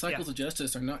 The cycles of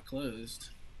justice are not closed.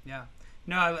 Yeah.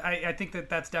 No, I think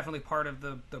that's definitely part of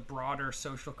the broader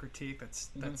social critique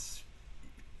that's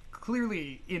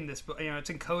clearly in this book. It's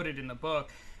encoded in the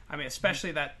book. I mean,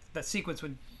 especially that sequence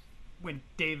when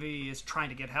Davy is trying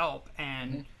to get help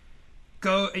and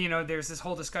there's this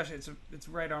whole discussion. It's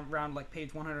right around like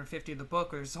page 150 of the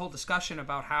book, where there's this whole discussion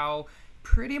about how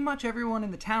pretty much everyone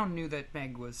in the town knew that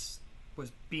Meg was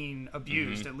being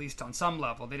abused, at least on some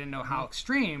level. They didn't know how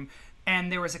extreme,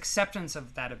 and there was acceptance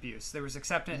of that abuse. There was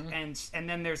acceptance, and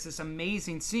then there's this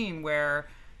amazing scene where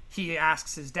he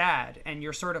asks his dad, and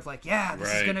you're sort of like, yeah,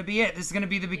 this is going to be it. This is going to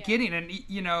be the beginning. And,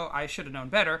 I should have known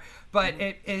better. But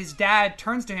his dad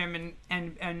turns to him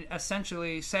and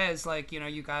essentially says, like,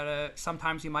 you gotta,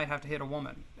 sometimes you might have to hit a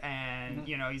woman. And,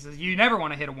 he says, you never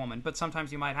want to hit a woman, but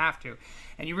sometimes you might have to.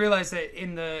 And you realize that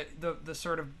in the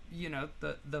sort of,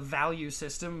 the value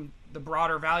system, the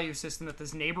broader value system that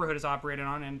this neighborhood is operated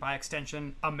on, and by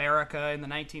extension, America in the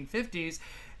 1950s,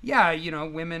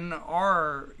 women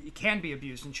can be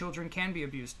abused, and children can be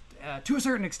abused to a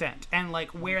certain extent, and like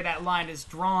where that line is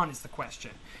drawn is the question,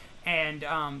 and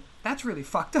that's really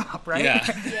fucked up, right?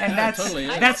 And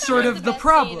that's sort of the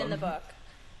problem in the book.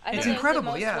 It's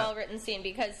incredible. It's the most well-written scene,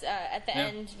 because at the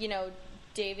end,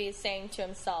 Davy is saying to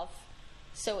himself,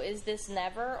 so is this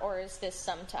never, or is this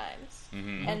sometimes?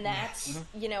 And that's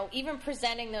even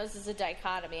presenting those as a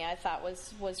dichotomy, I thought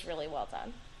was really well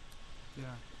done. Yeah.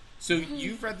 So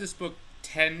you've read this book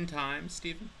 10 times,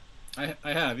 Stephen? I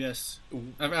have, yes.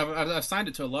 I've signed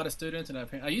it to a lot of students, and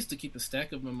I used to keep a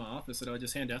stack of them in my office that I would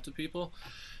just hand out to people,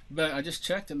 but I just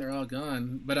checked and they're all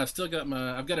gone. But I've still got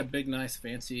I've got a big, nice,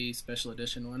 fancy special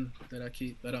edition one that I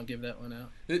keep. I don't give that one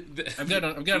out. I've got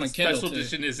it on Kindle special too.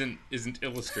 edition isn't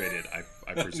illustrated,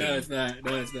 I presume. No, it's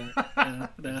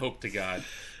not. No. Hope to God.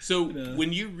 So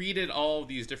when you read it all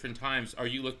these different times, are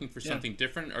you looking for something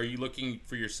different? Are you looking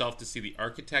for yourself to see the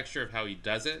architecture of how he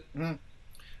does it?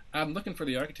 I'm looking for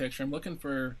the architecture. I'm looking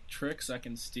for tricks I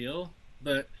can steal,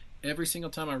 but every single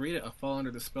time I read it, I fall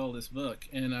under the spell of this book,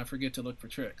 and I forget to look for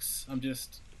tricks. I'm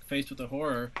just faced with the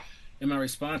horror, and my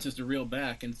response is to reel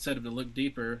back instead of to look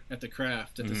deeper at the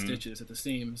craft, at the stitches, at the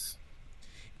seams.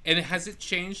 And has it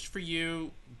changed for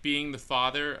you being the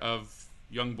father of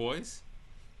young boys?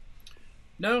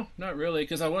 No, not really,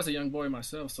 because I was a young boy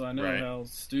myself, so I know how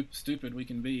stupid we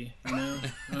can be.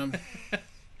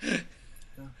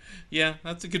 Yeah,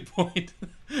 that's a good point.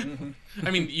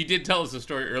 I mean, you did tell us a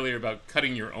story earlier about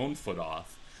cutting your own foot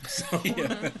off. So,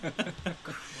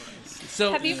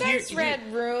 so Have you guys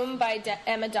read Room by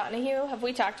Emma Donoghue? Have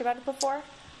we talked about it before?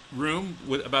 Room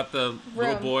about the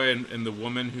little Room. boy and the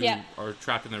woman who Yeah. are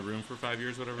trapped in their room for 5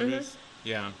 years, whatever it is?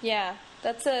 Yeah. Yeah,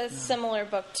 that's a similar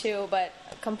book too, but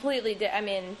completely. I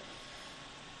mean,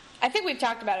 I think we've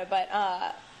talked about it,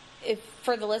 but if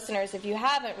for the listeners, if you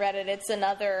haven't read it,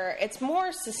 it's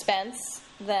more suspense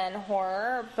than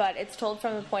horror, but it's told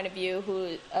from the point of view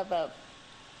of a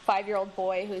 5-year-old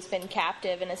boy who's been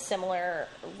captive in a similar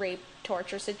rape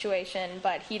torture situation,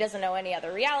 but he doesn't know any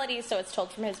other reality, so it's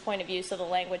told from his point of view, so the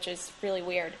language is really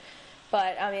weird.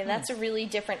 But I mean, that's a really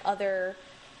different other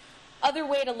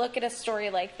way to look at a story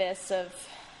like this, of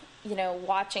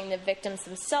watching the victims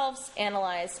themselves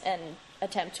analyze and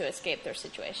attempt to escape their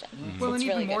situation. Well, It's an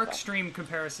really even more good book. extreme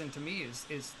comparison to me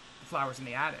is Flowers in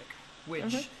the Attic,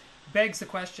 which begs the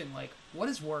question, like, what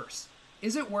is worse?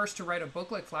 Is it worse to write a book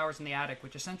like Flowers in the Attic,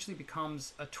 which essentially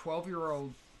becomes a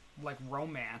 12-year-old like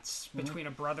romance between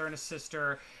a brother and a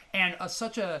sister, and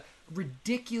such a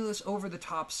ridiculous,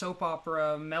 over-the-top soap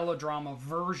opera melodrama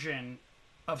version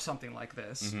of something like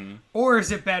this? Or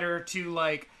is it better to,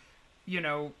 like,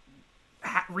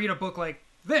 read a book like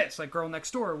this, like Girl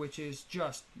Next Door, which is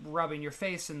just rubbing your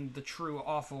face in the true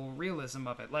awful realism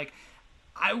of it? Like,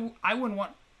 I wouldn't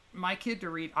want my kid to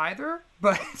read either,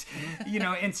 but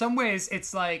in some ways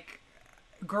it's like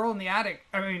Flowers in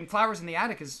the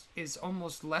Attic is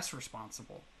almost less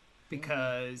responsible,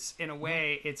 because in a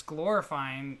way it's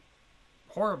glorifying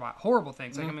horrible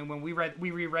things. Like, I mean, when we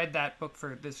reread that book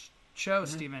for this show,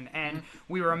 Stephen, and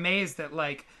we were amazed that,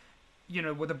 like,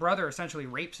 where the brother essentially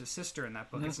rapes his sister in that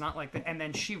book. It's not like that. And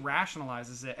then she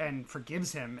rationalizes it and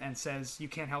forgives him and says, you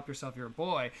can't help yourself, you're a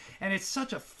boy. And it's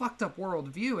such a fucked up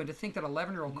worldview. And to think that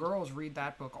 11-year-old girls read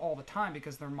that book all the time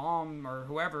because their mom or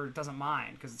whoever doesn't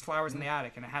mind, because it's Flowers in the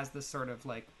Attic and it has this sort of,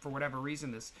 like, for whatever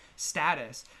reason, this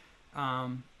status. I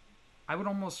would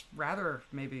almost rather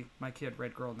maybe my kid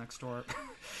read Girl Next Door.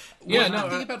 Yeah, The no,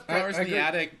 thing about Flowers I in the agree.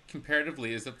 Attic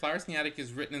comparatively is that Flowers in the Attic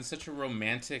is written in such a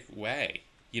romantic way.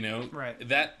 Right.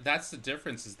 That's the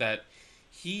difference, is that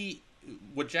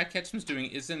what Jack Ketchum's doing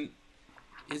isn't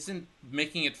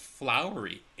making it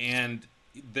flowery, and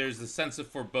there's a sense of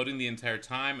foreboding the entire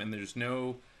time, and there's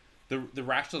no the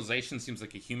rationalization seems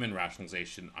like a human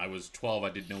rationalization. I was 12, I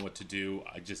didn't know what to do,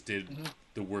 I just did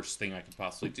the worst thing I could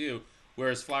possibly do.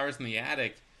 Whereas Flowers in the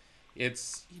Attic,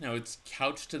 it's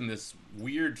couched in this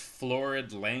weird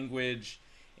florid language,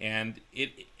 and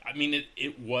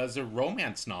it was a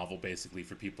romance novel basically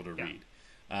for people to read.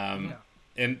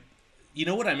 And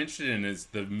what I'm interested in is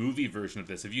the movie version of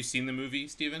this. Have you seen the movie,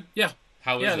 Stephen? Yeah.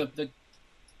 How is it?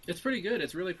 It's pretty good.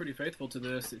 It's really pretty faithful to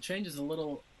this. It changes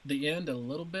the end a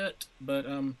little bit, but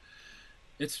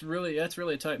it's really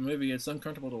a tight movie. It's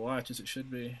uncomfortable to watch, as it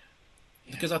should be.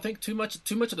 Yeah. Because I think too much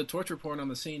of the torture porn on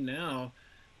the scene now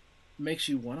makes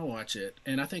you want to watch it,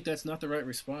 and I think that's not the right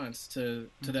response to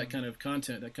that kind of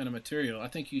content, that kind of material. I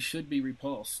think you should be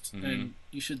repulsed, and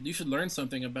you should learn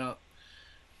something about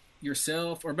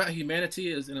yourself, or about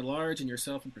humanity as in a large, and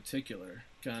yourself in particular,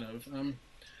 kind of.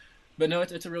 But no,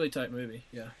 it's a really tight movie.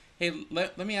 Yeah. Hey,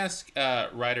 let me ask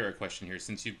Ryder a question here,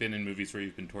 since you've been in movies where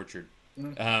you've been tortured.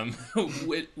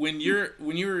 When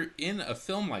you're in a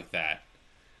film like that,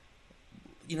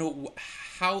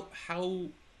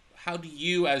 how do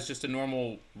you, as just a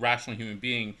normal, rational human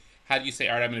being, how do you say,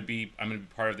 all right, I'm going to be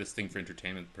part of this thing for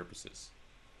entertainment purposes?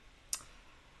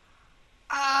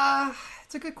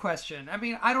 It's a good question. I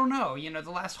mean, I don't know.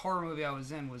 The last horror movie I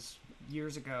was in was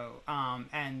years ago,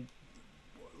 and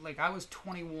like I was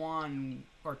 21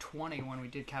 or 20 when we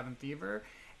did Cabin Fever,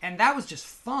 and that was just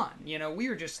fun. We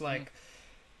were just like,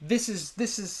 this is.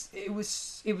 It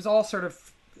was all sort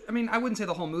of. I mean, I wouldn't say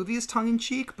the whole movie is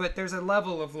tongue-in-cheek, but there's a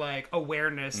level of, like,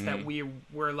 awareness that we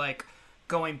were, like,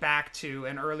 going back to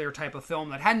an earlier type of film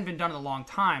that hadn't been done in a long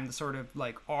time. The sort of,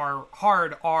 like, R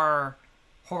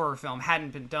horror film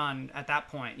hadn't been done at that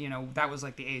point. That was,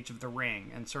 like, the age of The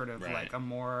Ring, and sort of, like, a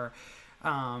more,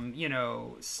 or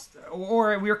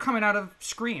we were coming out of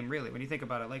Scream, really, when you think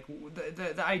about it. Like,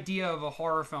 the idea of a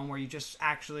horror film where you just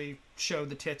actually show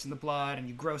the tits and the blood and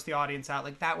you gross the audience out,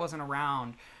 like, that wasn't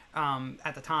around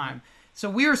at the time. So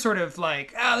we were sort of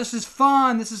like, oh, this is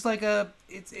fun. This is like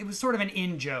it was sort of an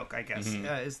in joke, I guess,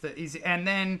 is the easy. And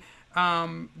then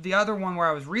the other one where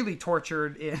I was really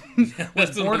tortured in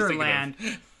was Borderland.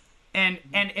 And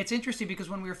it's interesting because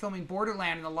when we were filming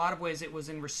Borderland, in a lot of ways it was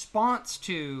in response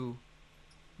to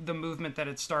the movement that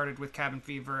had started with Cabin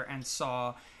Fever and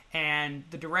Saw. And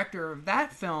the director of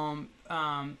that film,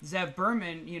 Zev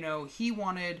Berman,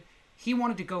 he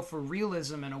wanted to go for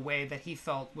realism in a way that he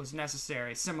felt was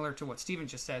necessary, similar to what Steven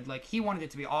just said. Like, he wanted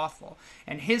it to be awful.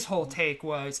 And his whole take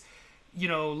was, you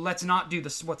know, let's not do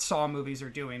this, what Saw movies are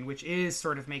doing, which is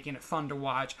sort of making it fun to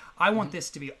watch. I want this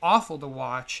to be awful to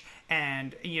watch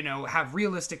and, you know, have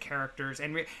realistic characters.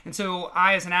 And so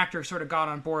I, as an actor, sort of got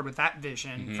on board with that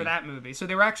vision for that movie. So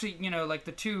they were actually, you know, like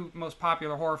the two most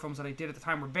popular horror films that I did at the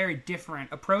time were very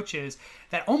different approaches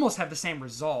that almost have the same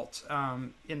result,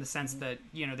 in the sense that,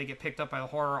 you know, they get picked up by the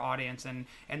horror audience and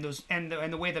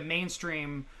the way the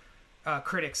mainstream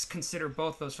critics consider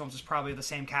both those films as probably the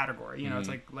same category. You know, it's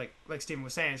like Steven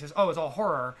was saying, it says, oh, it's all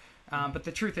horror. But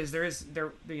the truth is there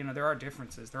are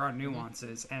differences, there are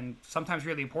nuances, and sometimes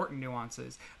really important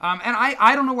nuances. And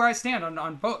I don't know where I stand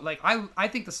on both. Like, I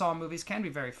think the Saw movies can be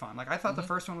very fun. Like, I thought the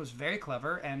first one was very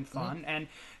clever and fun, and,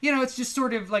 you know, it's just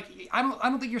sort of like, I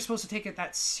don't think you're supposed to take it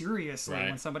that seriously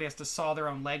when somebody has to saw their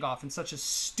own leg off in such a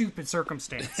stupid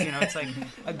circumstance. You know, it's like,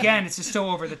 again, it's just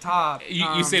so over the top.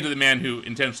 You say to the man who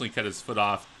intentionally cut his foot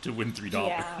off to win $3.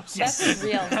 Yeah, that's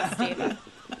real, Steven.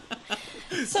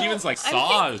 Steven's like,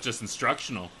 Saw is just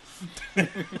instructional.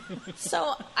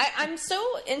 So I'm so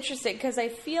interested because I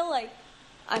feel like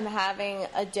I'm having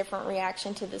a different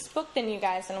reaction to this book than you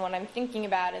guys, and what I'm thinking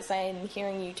about as I'm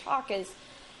hearing you talk is,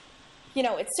 you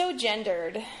know, it's so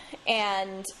gendered,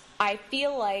 and I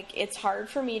feel like it's hard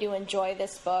for me to enjoy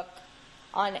this book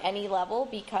on any level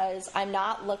because I'm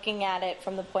not looking at it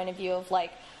from the point of view of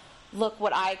like, look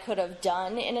what I could have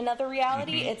done in another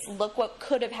reality. It's look what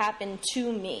could have happened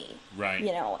to me. Right.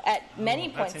 You know, at many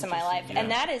points in my life. Yeah. And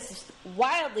that is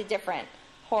wildly different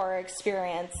horror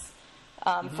experience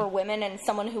for women and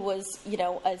someone who was, you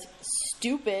know, a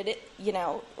stupid, you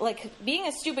know, like being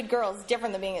a stupid girl is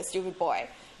different than being a stupid boy.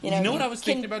 You know what I was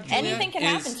thinking about, Julia? Anything can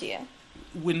happen to you.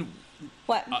 When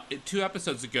What? 2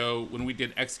 episodes ago, when we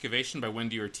did Excavation by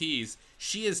Wendy Ortiz,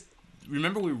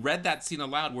 remember we read that scene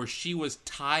aloud where she was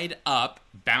tied up,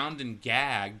 bound and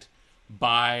gagged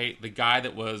by the guy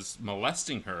that was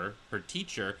molesting her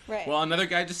teacher, while another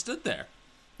guy just stood there.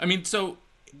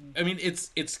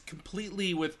 It's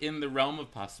completely within the realm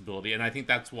of possibility, and I think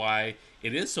that's why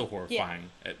it is so horrifying,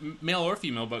 male or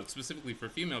female, but specifically for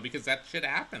female, because that shit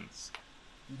happens.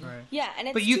 Right. Yeah, and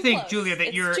it's but you too think, close. Julia,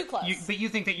 that It's too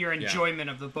close. your enjoyment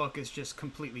of the book is just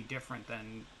completely different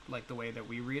than like the way that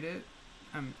we read it.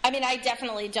 I mean, I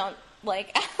definitely don't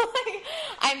like.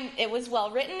 It was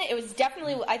well written. It was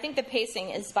definitely. I think the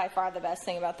pacing is by far the best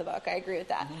thing about the book. I agree with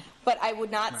that. But I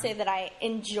would not say that I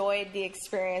enjoyed the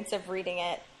experience of reading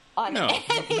it on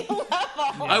any level.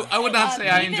 I would not say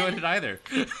I enjoyed it either.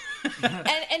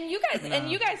 and you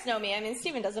guys know me. I mean,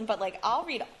 Steven doesn't, but like I'll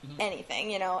read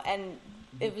anything, you know. And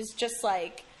it was just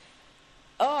like.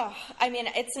 Oh, I mean,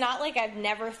 it's not like I've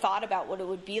never thought about what it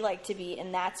would be like to be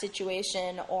in that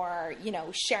situation or, you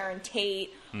know, Sharon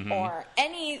Tate or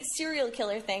any serial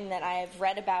killer thing that I've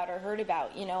read about or heard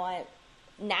about. You know, I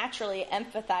naturally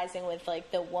empathizing with,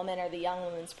 like, the woman or the young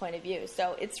woman's point of view.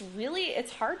 So it's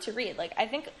hard to read. Like, I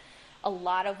think a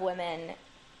lot of women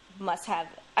must have,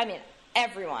 I mean,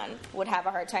 everyone would have a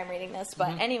hard time reading this,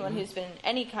 but anyone who's been in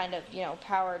any kind of, you know,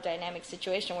 power dynamic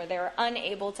situation where they were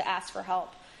unable to ask for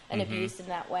help and abused in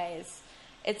that way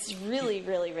it's really,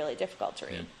 really, really difficult to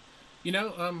read. Yeah. You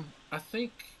know, I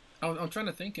think I'm trying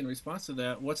to think in response to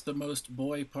that. What's the most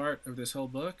boy part of this whole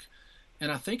book? And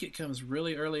I think it comes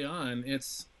really early on.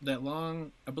 It's that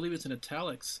long, I believe it's an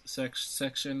italics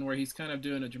section where he's kind of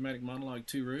doing a dramatic monologue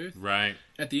to Ruth. Right.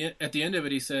 At the end of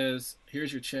it, he says,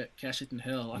 "Here's your check, cash it in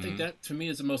hell." I think that to me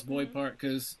is the most boy part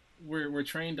because we're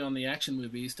trained on the action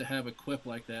movies to have a quip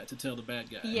like that to tell the bad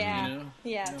guy. Yeah. You know?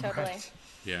 Yeah, totally. Right.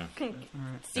 Yeah.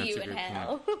 See you in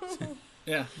hell.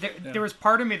 Yeah. There was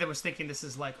part of me that was thinking this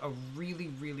is like a really,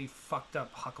 really fucked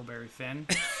up Huckleberry Finn,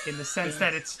 in the sense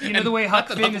that it's, you know, the way Not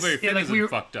that Finn Huckleberry Finn like isn't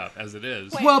fucked up as it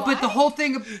is. Wait, well, why? but the whole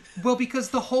thing, because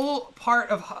the whole part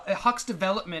of Huck's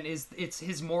development it's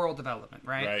his moral development,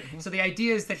 right? Right. So the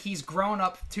idea is that he's grown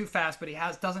up too fast, but he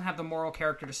doesn't have the moral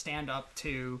character to stand up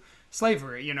to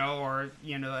slavery, you know, or,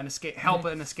 you know, an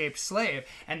escaped slave,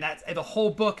 and that the whole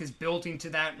book is building to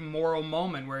that moral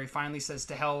moment where he finally says,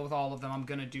 "To hell with all of them, I'm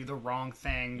going to do the wrong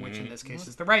thing," which in this case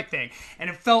is the right thing. And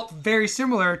it felt very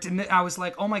similar to. I was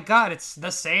like, "Oh my god, it's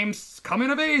the same coming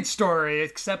of age story,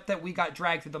 except that we got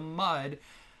dragged through the mud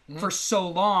for so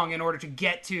long in order to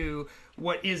get to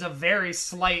what is a very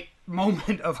slight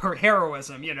moment of her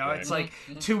heroism." You know, Right. it's like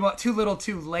too little,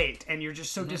 too late, and you're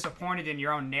just so disappointed in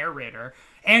your own narrator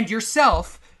and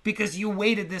yourself because you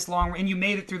waited this long and you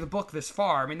made it through the book this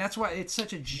far. I mean, that's why it's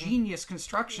such a genius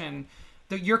construction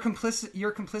your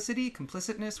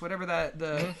complicitness, whatever that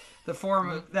the form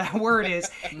of that word is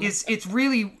it's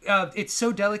really it's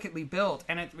so delicately built,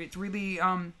 and it's really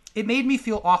it made me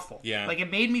feel awful. Yeah. Like,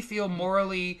 it made me feel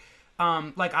morally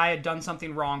like I had done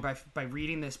something wrong by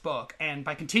reading this book, and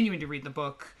by continuing to read the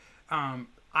book,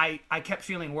 I kept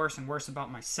feeling worse and worse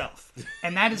about myself,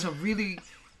 and that is a really.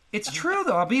 It's true,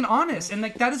 though. I'm being honest. And,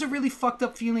 like, that is a really fucked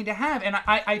up feeling to have. And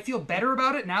I feel better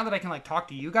about it now that I can, like, talk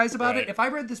to you guys about it. If I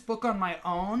read this book on my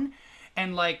own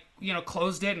and, like, you know,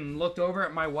 closed it and looked over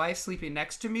at my wife sleeping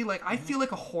next to me, like, I feel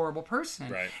like a horrible person.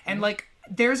 Right. And, like,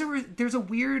 there's a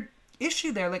weird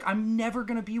issue there. Like, I'm never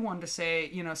going to be one to say,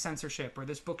 you know, censorship or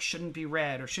this book shouldn't be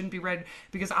read or shouldn't be read,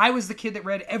 because I was the kid that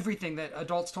read everything that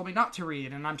adults told me not to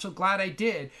read. And I'm so glad I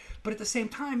did. But at the same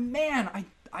time, man,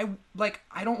 I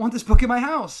don't want this book in my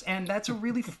house, and that's a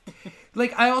really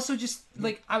like, I also just,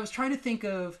 like, I was trying to think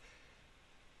of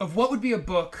what would be a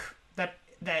book that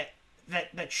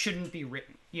shouldn't be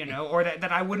written, you know, or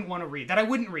that I wouldn't want to read, that I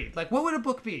wouldn't read. Like, what would a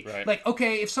book be? Right. Like,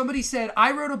 okay, if somebody said,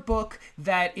 I wrote a book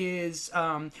that is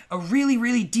a really,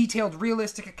 really detailed,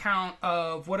 realistic account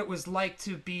of what it was like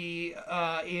to be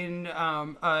in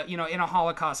a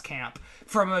Holocaust camp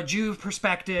from a Jew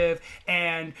perspective,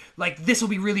 and, like, this will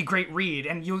be really great read,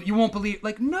 and you won't believe,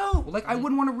 like, no, like, I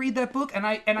wouldn't want to read that book, and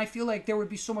I feel like there would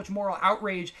be so much moral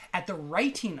outrage at the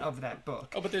writing of that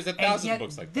book. Oh, but there's a And thousand yet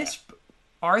books like this, that.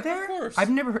 Are there? Of course. I've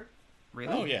never heard.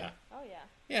 Really? Oh, yeah. Oh yeah.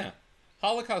 Yeah.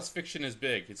 Holocaust fiction is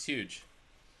big. It's huge.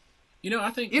 You know, I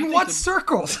think In what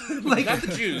circles? Like, Not the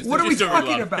Jews. what The are we Jews don't read a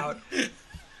talking lot. about? No,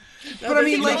 But I mean,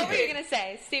 Stephen, like- what were you gonna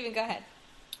say? Stephen, go ahead.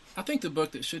 I think the book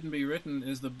that shouldn't be written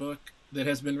is the book that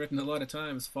has been written a lot of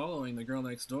times following The Girl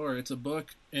Next Door. It's a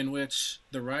book in which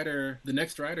the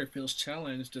next writer feels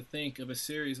challenged to think of a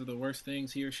series of the worst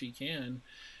things he or she can,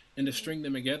 and to string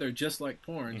them together just like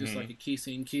porn, just like a key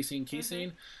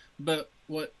scene. But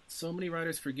what so many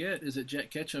writers forget is that Jack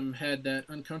Ketchum had that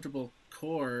uncomfortable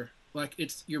core. Like,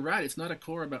 you're right, it's not a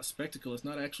core about spectacle. It's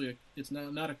not actually it's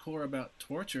not a core about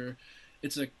torture.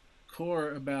 It's a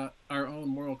core about our own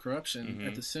moral corruption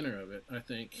at the center of it, I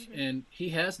think. And he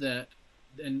has that,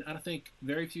 and I think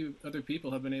very few other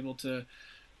people have been able to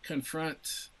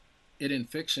confront it in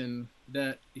fiction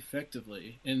that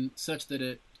effectively, and such that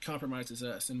it compromises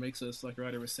us and makes us, like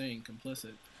Ryder was saying,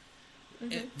 complicit.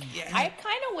 I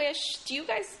kind of wish. Do you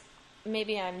guys?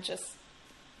 Maybe I'm just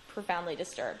profoundly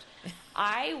disturbed.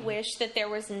 I wish that there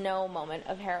was no moment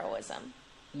of heroism.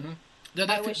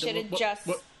 I wish it had just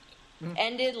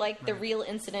ended like the real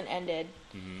incident ended.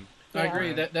 I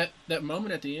agree. That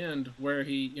moment at the end where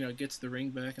he, gets the ring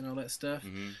back and all that stuff,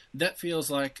 that feels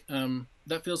like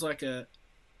a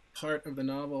part of the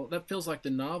novel. That feels like the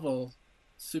novel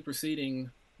superseding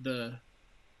the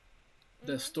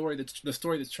story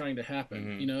that's trying to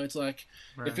happen. It's like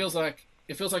it feels like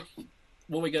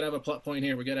well, we got to have a plot point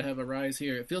here. We got to have a rise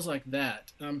here. It feels like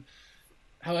that.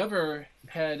 However,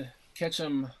 had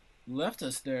Ketchum left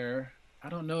us there, I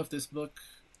don't know if this book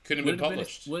Couldn't have been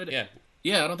published.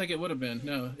 Yeah, I don't think it would have been.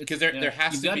 No, Because there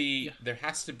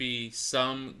has to be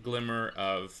some glimmer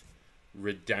of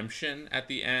redemption at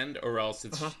the end, or else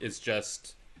it's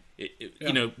just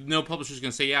no publisher's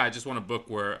going to say, yeah, I just want a book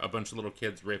where a bunch of little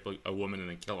kids rape a woman and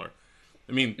then kill her.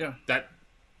 I mean, that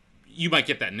you might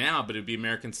get that now, but it'd be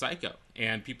American Psycho,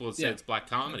 and people would say it's black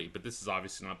comedy, but this is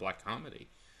obviously not black comedy.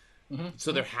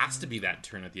 So there has to be that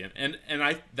turn at the end,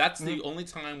 and that's the only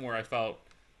time where I felt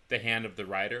the hand of the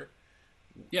writer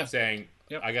saying,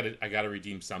 I gotta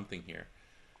redeem something here.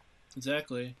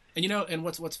 Exactly. And and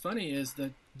what's funny is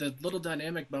the little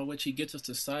dynamic by which he gets us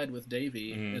to side with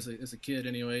Davy as a kid,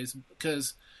 anyways,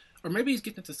 or maybe he's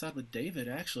getting us to side with David,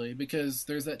 actually, because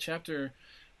there's that chapter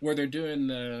where they're doing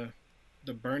the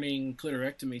burning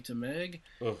clitorectomy to Meg,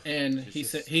 and he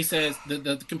says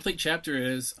the complete chapter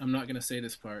is, I'm not going to say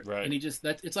this part, right? And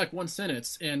it's like one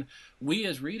sentence, and we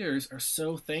as readers are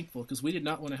so thankful because we did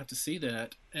not want to have to see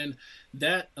that, and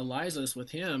that allies us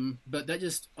with him. But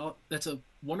that's a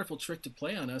wonderful trick to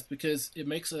play on us because it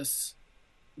makes us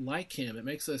like him, it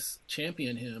makes us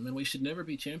champion him, and we should never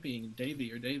be championing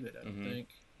Davy or David, I don't think.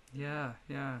 Yeah,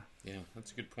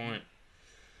 that's a good point.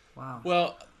 Wow.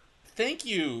 Well, thank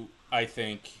you, I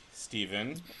think,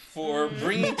 Stephen, for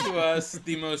bringing to us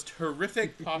the most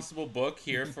horrific possible book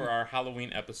here for our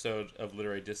Halloween episode of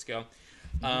Literary Disco.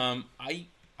 I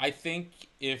think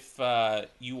if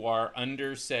you are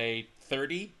under, say,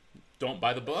 30, don't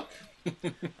buy the book.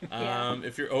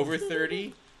 If you're over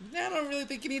 30, I don't really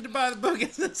think you need to buy the book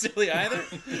necessarily either.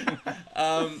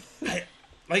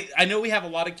 I know we have a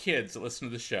lot of kids that listen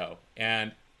to the show,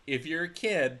 and if you're a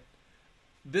kid,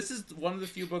 this is one of the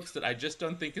few books that I just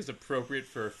don't think is appropriate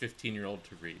for a 15-year-old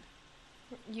to read.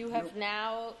 You have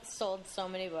now sold so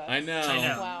many books. I know. I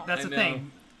know. Wow. That's I the know.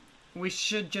 thing. We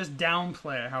should just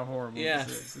downplay how horrible Yeah.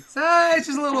 this is. It's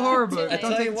just a little horror book. I Don't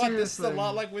Tell take you it what, this is a seriously.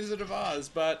 lot like Wizard of Oz,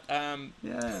 but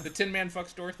Yeah. the Tin Man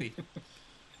fucks Dorothy.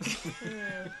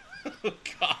 Oh,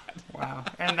 God. Wow.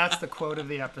 And that's the quote of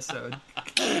the episode.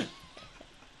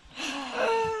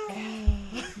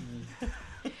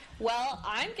 Well,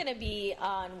 I'm going to be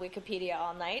on Wikipedia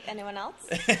all night. Anyone else?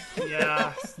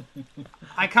 Yeah.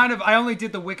 I only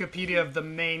did the Wikipedia of the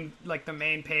main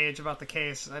page about the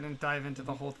case. I didn't dive into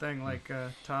the whole thing like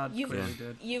Todd clearly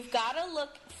did. You've got to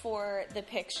look for the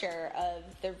picture of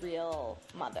the real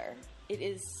mother. It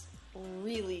is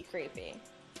really creepy.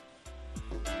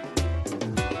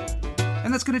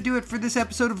 And that's going to do it for this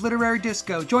episode of Literary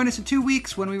Disco. Join us in 2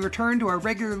 weeks when we return to our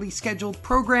regularly scheduled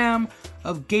program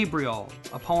of Gabriel,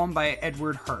 a poem by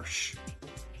Edward Hirsch.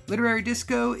 Literary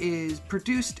Disco is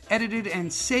produced, edited,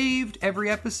 and saved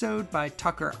every episode by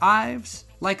Tucker Ives.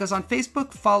 Like us on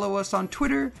Facebook, follow us on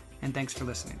Twitter, and thanks for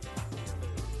listening.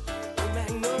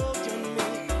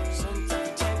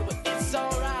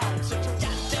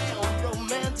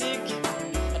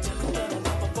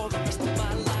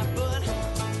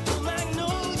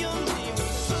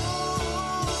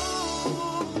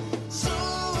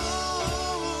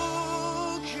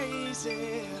 Crazy.